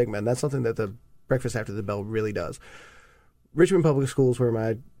that stigma. And that's something that the Breakfast After the Bell really does. Richmond Public Schools, where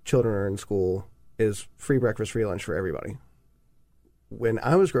my children are in school, is free breakfast, free lunch for everybody. When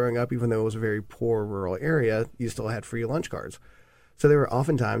I was growing up, even though it was a very poor rural area, you still had free lunch cards. So there were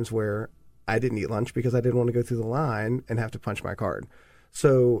often times where I didn't eat lunch because I didn't want to go through the line and have to punch my card.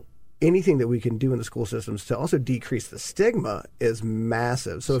 So anything that we can do in the school systems to also decrease the stigma is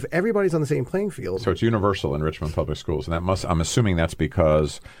massive. So if everybody's on the same playing field. So it's universal in Richmond Public Schools. And I'm assuming that's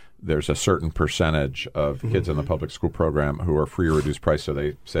because there's a certain percentage of kids in the public school program who are free or reduced price. So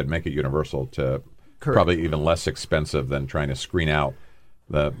they said make it universal to Correct. Probably even less expensive than trying to screen out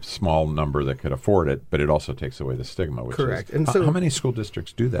the small number that could afford it, but it also takes away the stigma. Which Correct. Is, And so, how many school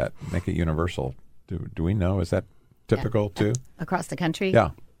districts do that? Make it universal? Do we know? Is that typical too? Across the country?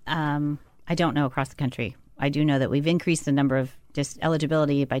 Yeah. I don't know across the country. I do know that we've increased the number of just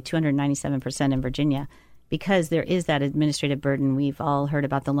eligibility by 297% in Virginia because there is that administrative burden. We've all heard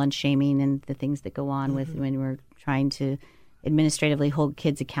about the lunch shaming and the things that go on with when we're trying to administratively hold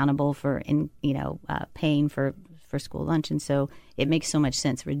kids accountable for paying for school lunch. And so it makes so much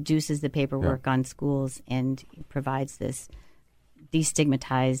sense, reduces the paperwork on schools and provides this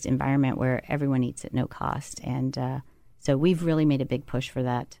destigmatized environment where everyone eats at no cost. And so we've really made a big push for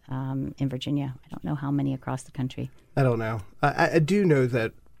that in Virginia. I don't know how many across the country. I don't know. I do know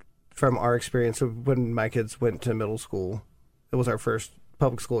that from our experience of when my kids went to middle school, it was our first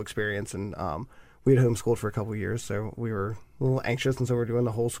public school experience, and we had homeschooled for a couple of years, so we were a little anxious, and so we're doing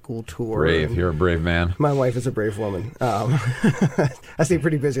the whole school tour. Brave. You're a brave man. My wife is a brave woman. I stayed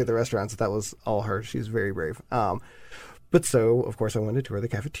pretty busy at the restaurant, so that was all her. She's very brave. But so, of course, I wanted to tour the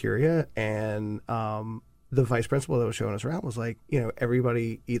cafeteria, and the vice principal that was showing us around was like,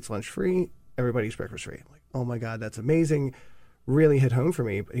 everybody eats lunch free, everybody eats breakfast free. I'm like, oh my God, that's amazing. Really hit home for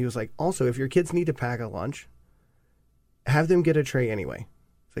me. But he was like, also, if your kids need to pack a lunch, have them get a tray anyway.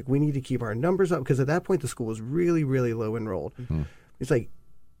 It's like, we need to keep our numbers up, because at that point the school was really, really low enrolled. Mm-hmm. It's like,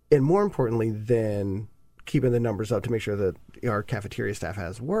 and more importantly than keeping the numbers up to make sure that our cafeteria staff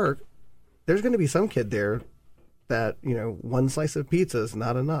has work, there's going to be some kid there that, one slice of pizza is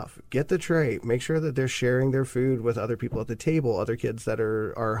not enough. Get the tray. Make sure that they're sharing their food with other people at the table, other kids that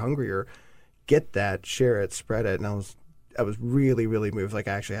are hungrier. Get that, share it, spread it. And I was really, really moved. Like,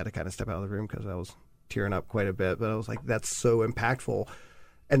 I actually had to kind of step out of the room because I was tearing up quite a bit. But I was like, that's so impactful.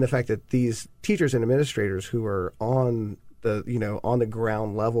 And the fact that these teachers and administrators who are on the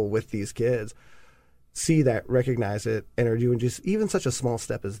ground level with these kids see that, recognize it, and are doing just even such a small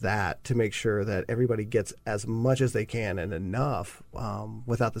step as that to make sure that everybody gets as much as they can and enough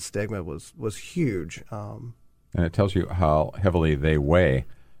without the stigma was huge. And it tells you how heavily they weigh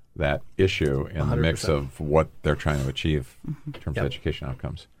that issue in 100%. The mix of what they're trying to achieve in terms of education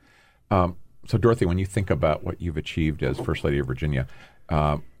outcomes. So, Dorothy, when you think about what you've achieved as First Lady of Virginia,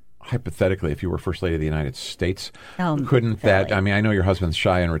 hypothetically, if you were First Lady of the United States, couldn't that? I mean, I know your husband's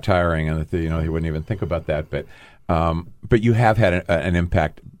shy and retiring, and that he wouldn't even think about that. But you have had an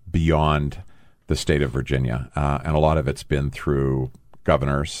impact beyond the state of Virginia, and a lot of it's been through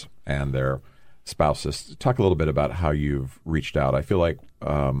governors and their spouses. Talk a little bit about how you've reached out. I feel like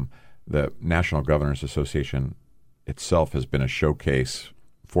the National Governors Association itself has been a showcase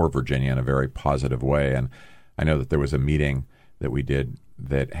for Virginia in a very positive way, and I know that there was a meeting that we did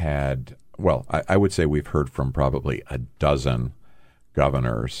that had, well, I would say we've heard from probably a dozen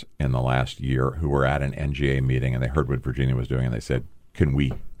governors in the last year who were at an NGA meeting, and they heard what Virginia was doing, and they said, can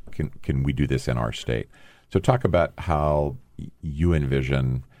we do this in our state? So talk about how you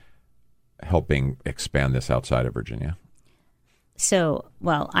envision helping expand this outside of Virginia. So,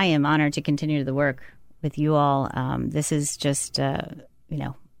 well, I am honored to continue the work with you all. This is just,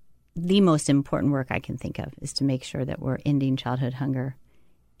 the most important work I can think of is to make sure that we're ending childhood hunger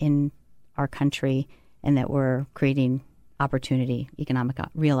in our country, and that we're creating opportunity,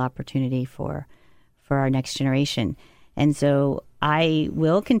 real opportunity for our next generation. And so I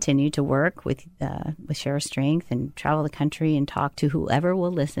will continue to work with Share Strength and travel the country and talk to whoever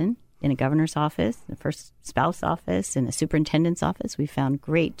will listen in a governor's office, the first spouse office, and a superintendent's office. We found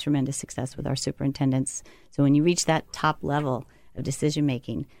tremendous success with our superintendents. So when you reach that top level of decision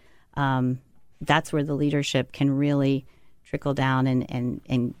making, that's where the leadership can really trickle down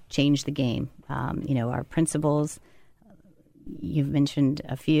and change the game. Our principals, you've mentioned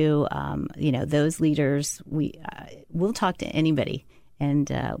a few, those leaders, we'll talk to anybody.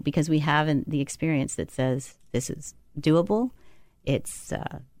 And because we have the experience that says this is doable, it's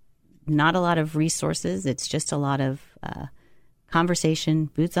not a lot of resources. It's just a lot of conversation,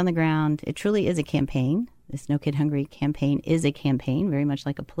 boots on the ground. It truly is a campaign. This No Kid Hungry campaign is a campaign, very much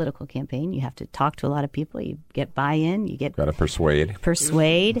like a political campaign. You have to talk to a lot of people. You get buy-in. You get got to persuade,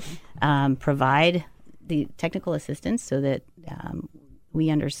 provide the technical assistance so that we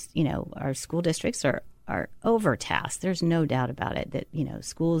our school districts are overtasked. There's no doubt about it that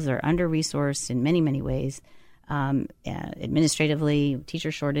schools are under-resourced in many, many ways, administratively,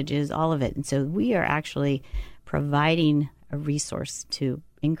 teacher shortages, all of it. And so we are actually providing a resource to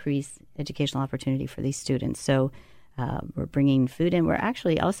increase educational opportunity for these students. So we're bringing food in. We're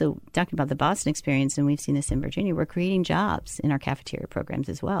actually also talking about the Boston experience, and we've seen this in Virginia. We're creating jobs in our cafeteria programs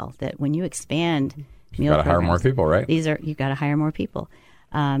as well, that when you expand meal programs, you've got to hire more people, right? You've got to hire more people.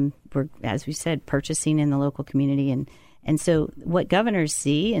 We're, as we said, purchasing in the local community. And so what governors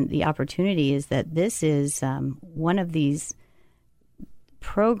see and the opportunity is that this is one of these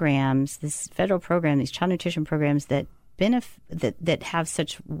programs, this federal program, these child nutrition programs that that have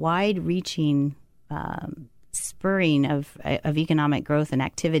such wide-reaching spurring of economic growth and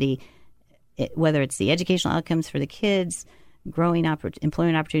activity, whether it's the educational outcomes for the kids, growing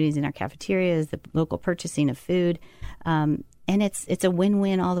employment opportunities in our cafeterias, the local purchasing of food, and it's a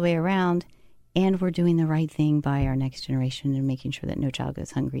win-win all the way around. And we're doing the right thing by our next generation and making sure that no child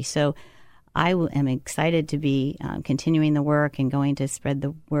goes hungry. So I am excited to be continuing the work and going to spread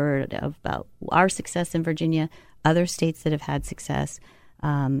the word about our success in Virginia, other states that have had success,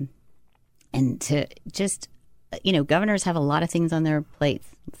 and to just, governors have a lot of things on their plates,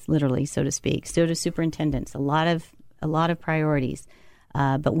 literally, so to speak. So do superintendents, a lot of priorities.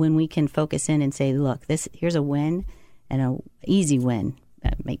 But when we can focus in and say, look, here's a win, and an easy win.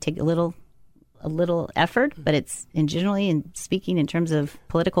 That may take a little effort, but it's generally in speaking in terms of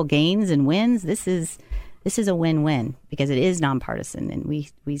political gains and wins, this is a win-win because it is nonpartisan, and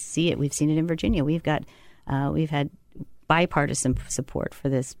we see it. We've seen it in Virginia. We've got We've had bipartisan support for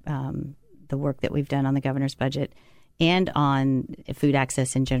this, the work that we've done on the governor's budget and on food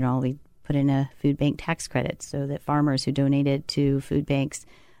access in general. We put in a food bank tax credit so that farmers who donated to food banks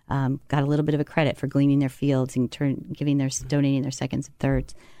got a little bit of a credit for gleaning their fields and donating their seconds and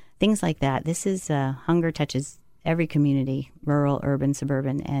thirds, things like that. This is hunger touches every community, rural, urban,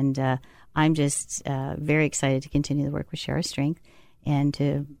 suburban, and I'm just very excited to continue the work with Share Our Strength and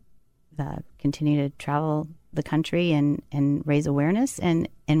to continue to travel the country and raise awareness and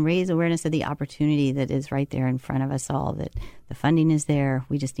raise awareness of the opportunity that is right there in front of us all, that the funding is there.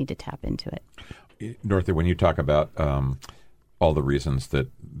 We just need to tap into it. Dorothy, when you talk about all the reasons that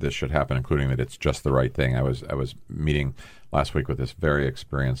this should happen, including that it's just the right thing, I was meeting last week with this very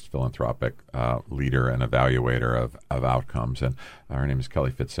experienced philanthropic leader and evaluator of outcomes, and her name is Kelly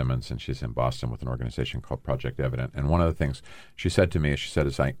Fitzsimmons, and she's in Boston with an organization called Project Evident. And one of the things she said to me,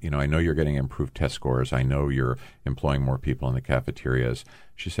 I know you're getting improved test scores. I know you're employing more people in the cafeterias.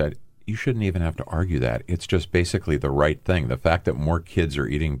 She said, you shouldn't even have to argue that. It's just basically the right thing. The fact that more kids are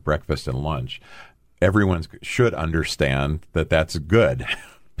eating breakfast and lunch, everyone should understand that that's good,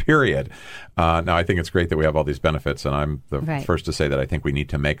 period. Now, I think it's great that we have all these benefits, and I'm the first to say that I think we need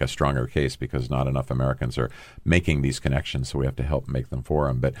to make a stronger case because not enough Americans are making these connections, so we have to help make them for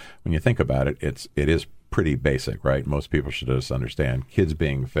them. But when you think about it, it is pretty basic, right? Most people should just understand kids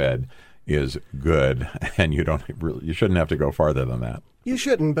being fed is good, and you shouldn't have to go farther than that. You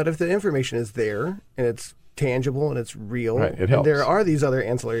shouldn't, but if the information is there and it's tangible and it's real, right, it helps. And there are these other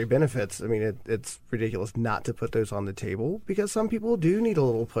ancillary benefits. I mean, it's ridiculous not to put those on the table because some people do need a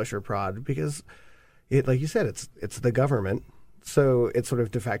little push or prod because, like you said, it's the government, so it sort of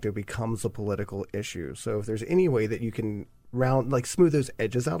de facto becomes a political issue. So if there's any way that you can smooth those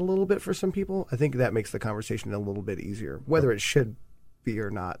edges out a little bit for some people, I think that makes the conversation a little bit easier, whether it should be or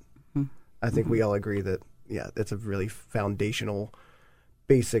not. Mm-hmm. I think we all agree that, yeah, it's a really foundational,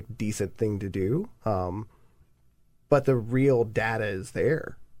 basic, decent thing to do. But the real data is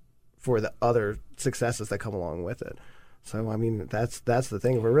there for the other successes that come along with it. So, I mean, that's the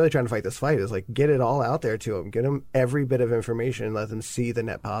thing. If we're really trying to fight this fight is get it all out there to them. Get them every bit of information and let them see the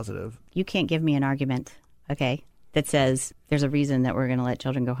net positive. You can't give me an argument, okay, that says there's a reason that we're going to let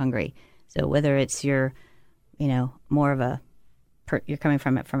children go hungry. So whether it's your, more of you're coming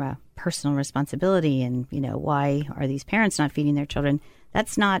from it from a personal responsibility and, why are these parents not feeding their children?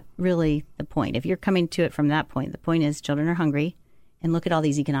 That's not really the point. If you're coming to it from that point, the point is children are hungry, and look at all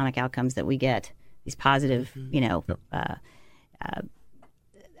these economic outcomes that we get, these positive,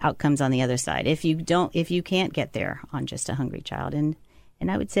 outcomes on the other side. If you can't get there on just a hungry child, and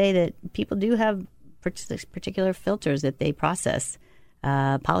I would say that people do have particular filters that they process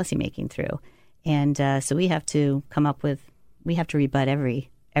policymaking through, and so we have to rebut every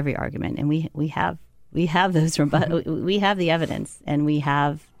argument, and we have those we have the evidence, and we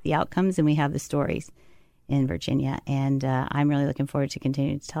have the outcomes, and we have the stories in Virginia. And I'm really looking forward to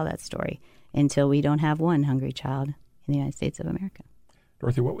continuing to tell that story until we don't have one hungry child in the United States of America.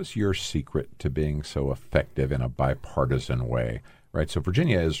 Dorothy, what was your secret to being so effective in a bipartisan way? Right. So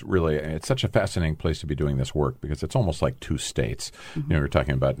Virginia is it's such a fascinating place to be doing this work because it's almost like two states. Mm-hmm. We're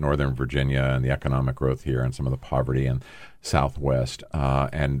talking about Northern Virginia and the economic growth here and some of the poverty in Southwest.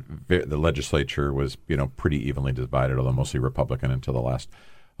 And the legislature was, pretty evenly divided, although mostly Republican until the last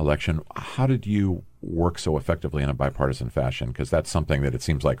election. How did you work so effectively in a bipartisan fashion? Because that's something that it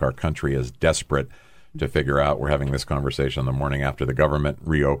seems like our country is desperate to figure out. We're having this conversation the morning after the government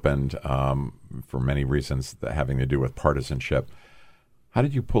reopened for many reasons having to do with partisanship. How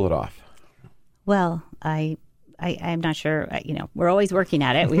did you pull it off? Well, I'm not sure. We're always working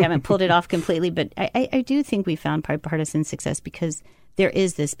at it. We haven't pulled it off completely, but I do think we found bipartisan success because there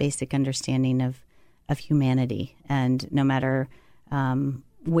is this basic understanding of humanity. And no matter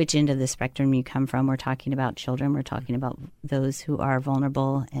which end of the spectrum you come from, we're talking about children. We're talking about those who are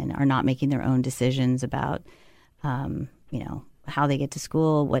vulnerable and are not making their own decisions about, how they get to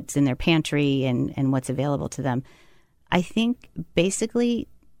school, what's in their pantry, and what's available to them. I think basically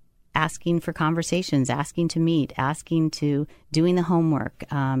asking for conversations, asking to meet, doing the homework,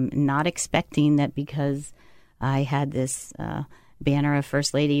 not expecting that because I had this banner of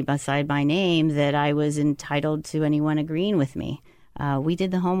First Lady beside my name that I was entitled to anyone agreeing with me. We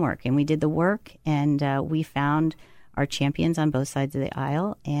did the homework and we did the work, and we found our champions on both sides of the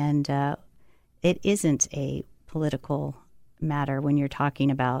aisle. And it isn't a political matter when you're talking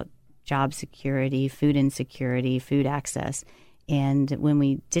about job security, food insecurity, food access. And when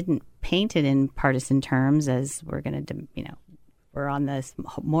we didn't paint it in partisan terms as we're going to, we're on this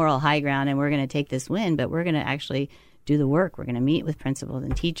moral high ground and we're going to take this win, but we're going to actually do the work. We're going to meet with principals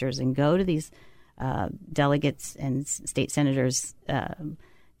and teachers and go to these delegates and state senators'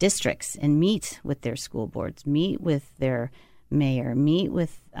 districts and meet with their school boards, meet with their mayor, meet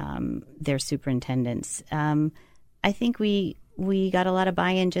with their superintendents. I think we got a lot of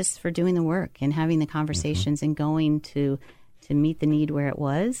buy-in just for doing the work and having the conversations and going to meet the need where it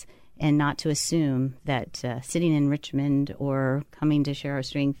was, and not to assume that sitting in Richmond or coming to share our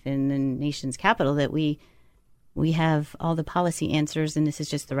strength in the nation's capital that we have all the policy answers and this is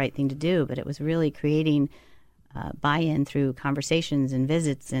just the right thing to do. But it was really creating buy-in through conversations and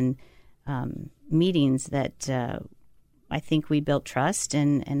visits and meetings that I think we built trust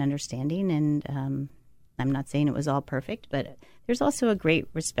and understanding. And I'm not saying it was all perfect, but there's also a great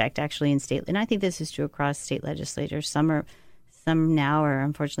respect actually in state. And I think this is true across state legislatures. Some now are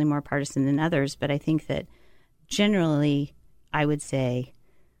unfortunately more partisan than others, but I think that generally I would say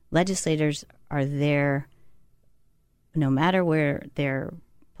legislators are there no matter where their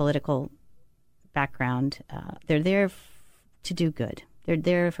political background. They're there to do good. They're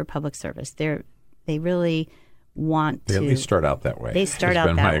there for public service. They really want to. They at least start out that way. They start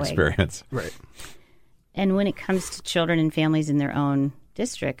out that way. It's been my experience. Right. And when it comes to children and families in their own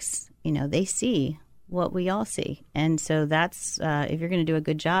districts, they see what we all see. And so that's, if you're going to do a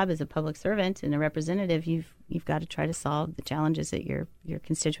good job as a public servant and a representative, you've got to try to solve the challenges that your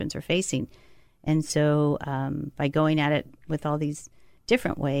constituents are facing. And so by going at it with all these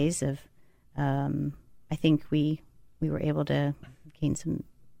different ways of, I think we were able to gain some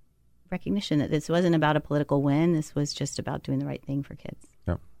recognition that this wasn't about a political win. This was just about doing the right thing for kids.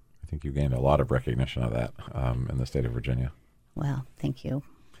 Yeah, I think you gained a lot of recognition of that in the state of Virginia. Well, thank you.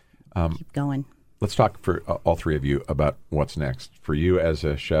 Keep going. Let's talk for all three of you about what's next. For you as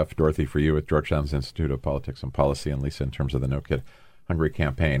a chef, Dorothy, for you at Georgetown's Institute of Politics and Policy, and Lisa in terms of the No Kid Hungry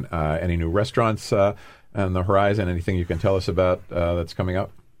campaign. Any new restaurants on the horizon? Anything you can tell us about that's coming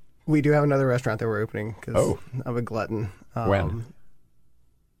up? We do have another restaurant that we're opening because I'm a glutton. When?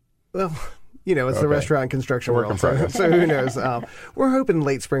 Well, it's the restaurant construction world, so who knows? We're hoping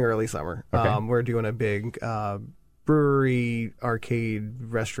late spring, early summer. Okay. We're doing a big brewery,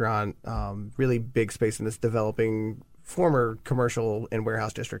 arcade, restaurant, really big space in this developing former commercial and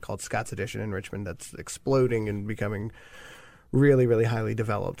warehouse district called Scott's Addition in Richmond that's exploding and becoming really, really highly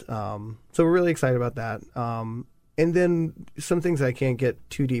developed. So we're really excited about that. And then some things I can't get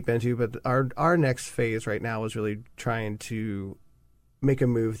too deep into, but our next phase right now is really trying to make a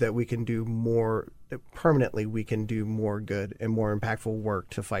move that we can do more, that permanently we can do more good and more impactful work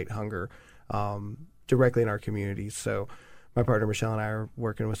to fight hunger directly in our communities. So my partner Michelle and I are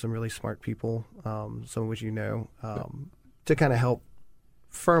working with some really smart people, some of which to kind of help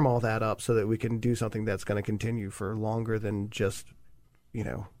firm all that up so that we can do something that's going to continue for longer than just,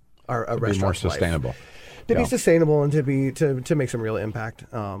 our restaurant. Be more sustainable. To be sustainable and to make some real impact.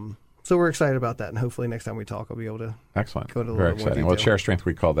 So we're excited about that, and hopefully next time we talk, I'll be able to Excellent. go to a Very little more exciting. detail. Well, at Share Strength,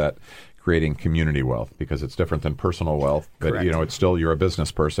 we call that creating community wealth because it's different than personal wealth. But, Correct. it's still you're a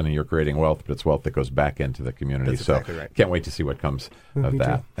business person and you're creating wealth, but it's wealth that goes back into the community. That's so exactly right. Can't wait to see what comes of Me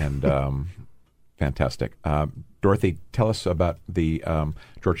that. too. And fantastic. Dorothy, tell us about the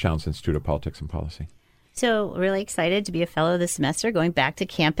Georgetown's Institute of Politics and Policy. So really excited to be a fellow this semester, going back to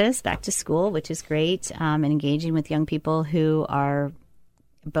campus, back to school, which is great, and engaging with young people who are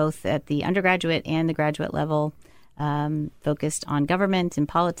both at the undergraduate and the graduate level, focused on government and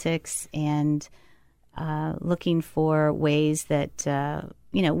politics, and looking for ways that,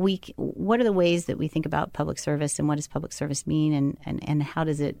 what are the ways that we think about public service, and what does public service mean, and how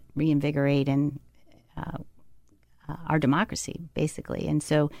does it reinvigorate our democracy, basically. And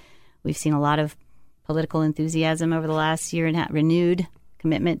so we've seen a lot of political enthusiasm over the last year and renewed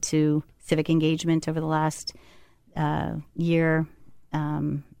commitment to civic engagement over the last year,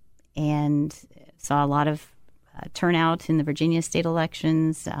 and saw a lot of turnout in the Virginia state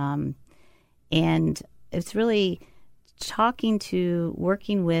elections. And it's really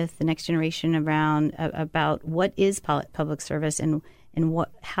working with the next generation around about what is public service and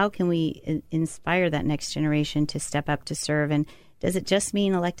how can we inspire that next generation to step up to serve. And does it just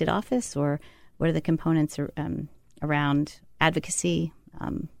mean elected office, or what are the components around advocacy,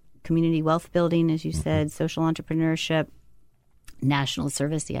 community wealth building, as you said, social entrepreneurship, national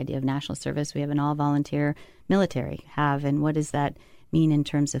service, the idea of national service. We have an all-volunteer military and what does that mean in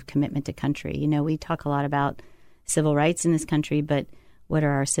terms of commitment to country? We talk a lot about civil rights in this country, but what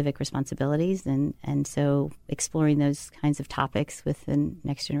are our civic responsibilities? And so exploring those kinds of topics with the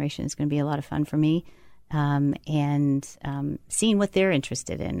next generation is going to be a lot of fun for me. And seeing what they're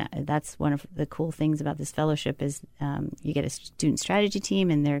interested in. That's one of the cool things about this fellowship is you get a student strategy team,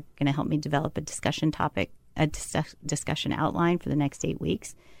 and they're going to help me develop a discussion topic, a discussion outline for the next 8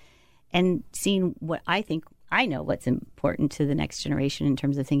 weeks. and seeing what I think I know what's important to the next generation in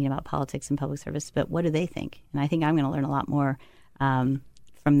terms of thinking about politics and public service, but what do they think? And I think I'm going to learn a lot more from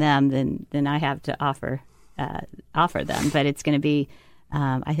them than I have to offer them. But it's going to be,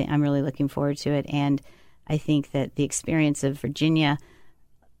 I think I'm really looking forward to it. And I think that the experience of Virginia,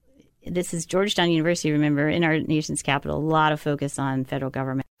 this is Georgetown University, remember, in our nation's capital, a lot of focus on federal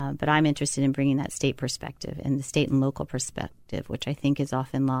government. But I'm interested in bringing that state perspective and the state and local perspective, which I think is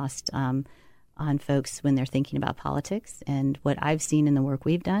often lost on folks when they're thinking about politics. And what I've seen in the work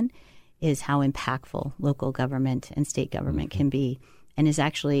we've done is how impactful local government and state government can be, and is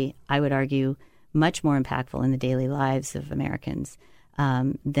actually, I would argue, much more impactful in the daily lives of Americans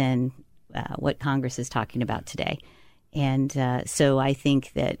than what Congress is talking about today. And so I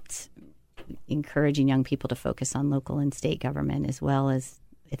think that encouraging young people to focus on local and state government, as well as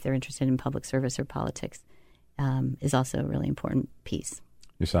if they're interested in public service or politics, is also a really important piece.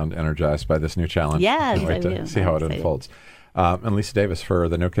 You sound energized by this new challenge. Yes, Can't wait to see how it unfolds. And Lisa Davis for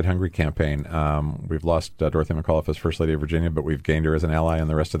the No Kid Hungry campaign. We've lost Dorothy McAuliffe as First Lady of Virginia, but we've gained her as an ally in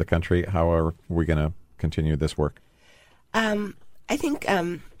the rest of the country. How are we going to continue this work? I think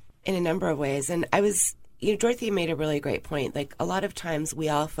in a number of ways. And Dorothy made a really great point. Like, a lot of times we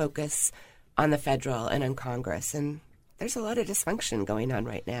all focus on the federal and on Congress, and there's a lot of dysfunction going on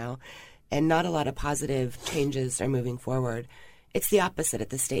right now, and not a lot of positive changes are moving forward. It's the opposite at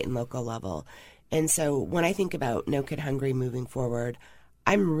the state and local level. And so when I think about No Kid Hungry moving forward,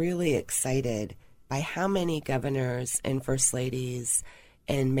 I'm really excited by how many governors and first ladies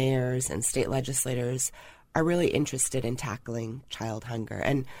and mayors and state legislators are really interested in tackling child hunger.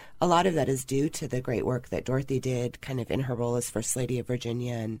 And a lot of that is due to the great work that Dorothy did kind of in her role as First Lady of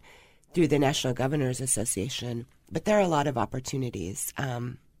Virginia and through the National Governors Association. But there are a lot of opportunities,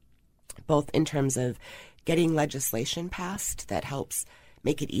 both in terms of getting legislation passed that helps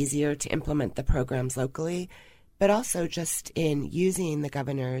make it easier to implement the programs locally, but also just in using the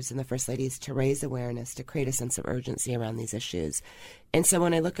governors and the first ladies to raise awareness, to create a sense of urgency around these issues. And so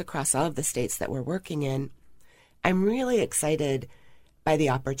when I look across all of the states that we're working in, I'm really excited by the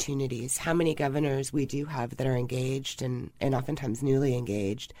opportunities, how many governors we do have that are engaged and oftentimes newly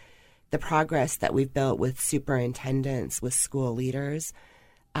engaged, the progress that we've built with superintendents, with school leaders,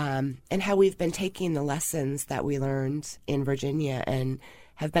 and how we've been taking the lessons that we learned in Virginia and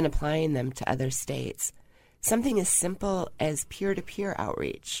have been applying them to other states. Something as simple as peer-to-peer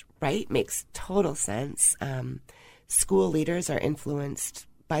outreach, right, makes total sense. School leaders are influenced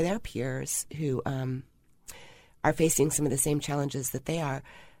by their peers who are facing some of the same challenges that they are.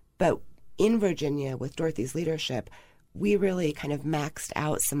 But in Virginia, with Dorothy's leadership, we really kind of maxed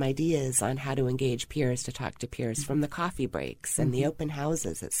out some ideas on how to engage peers, to talk to peers, from the coffee breaks and the open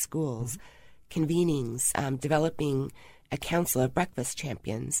houses at schools, convenings, developing a council of breakfast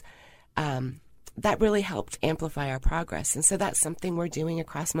champions. That really helped amplify our progress. And so that's something we're doing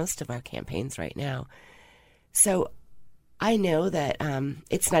across most of our campaigns right now. So I know that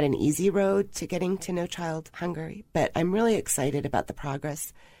it's not an easy road to getting to No Child Hungry, but I'm really excited about the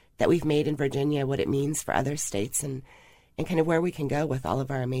progress that we've made in Virginia, what it means for other states, and kind of where we can go with all of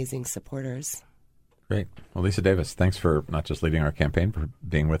our amazing supporters. Great. Well, Lisa Davis, thanks for not just leading our campaign, for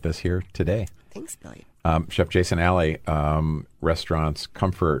being with us here today. Thanks, Billy. Chef Jason Alley, restaurants,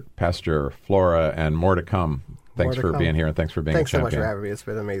 Comfort, Pasture, Flora, and more to come. Thanks for being here, and thanks for being a champion. Thanks so much for having me. It's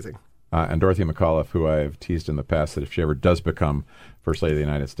been amazing. And Dorothy McAuliffe, who I've teased in the past that if she ever does become First Lady of the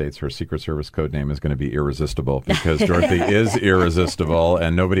United States, her Secret Service code name is going to be Irresistible, because Dorothy is irresistible,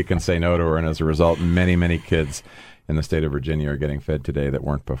 and nobody can say no to her. And as a result, many, many kids in the state of Virginia are getting fed today that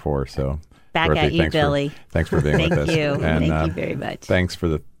weren't before. So, back Dorothy, at you, Billy. Thanks for being with us. Thank you. And, thank you very much. Thanks for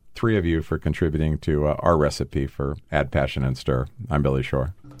the three of you for contributing to our recipe for Add Passion and Stir. I'm Billy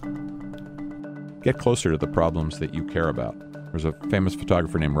Shore. Get closer to the problems that you care about. There's a famous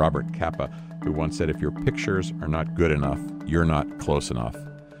photographer named Robert Capa who once said, if your pictures are not good enough, you're not close enough.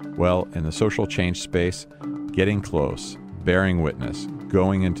 Well, in the social change space, getting close, bearing witness,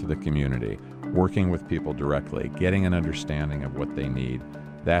 going into the community, working with people directly, getting an understanding of what they need,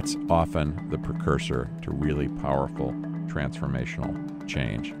 that's often the precursor to really powerful, transformational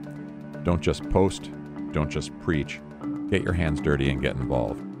change. Don't just post, don't just preach. Get your hands dirty and get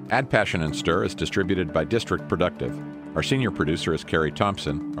involved. Add Passion and Stir is distributed by District Productive. Our senior producer is Carrie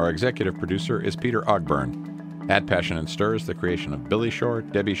Thompson. Our executive producer is Peter Ogburn. Add Passion and Stir is the creation of Billy Shore,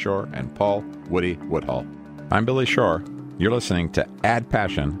 Debbie Shore, and Paul Woody Woodhull. I'm Billy Shore. You're listening to Add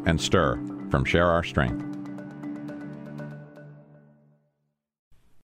Passion and Stir from Share Our Strength.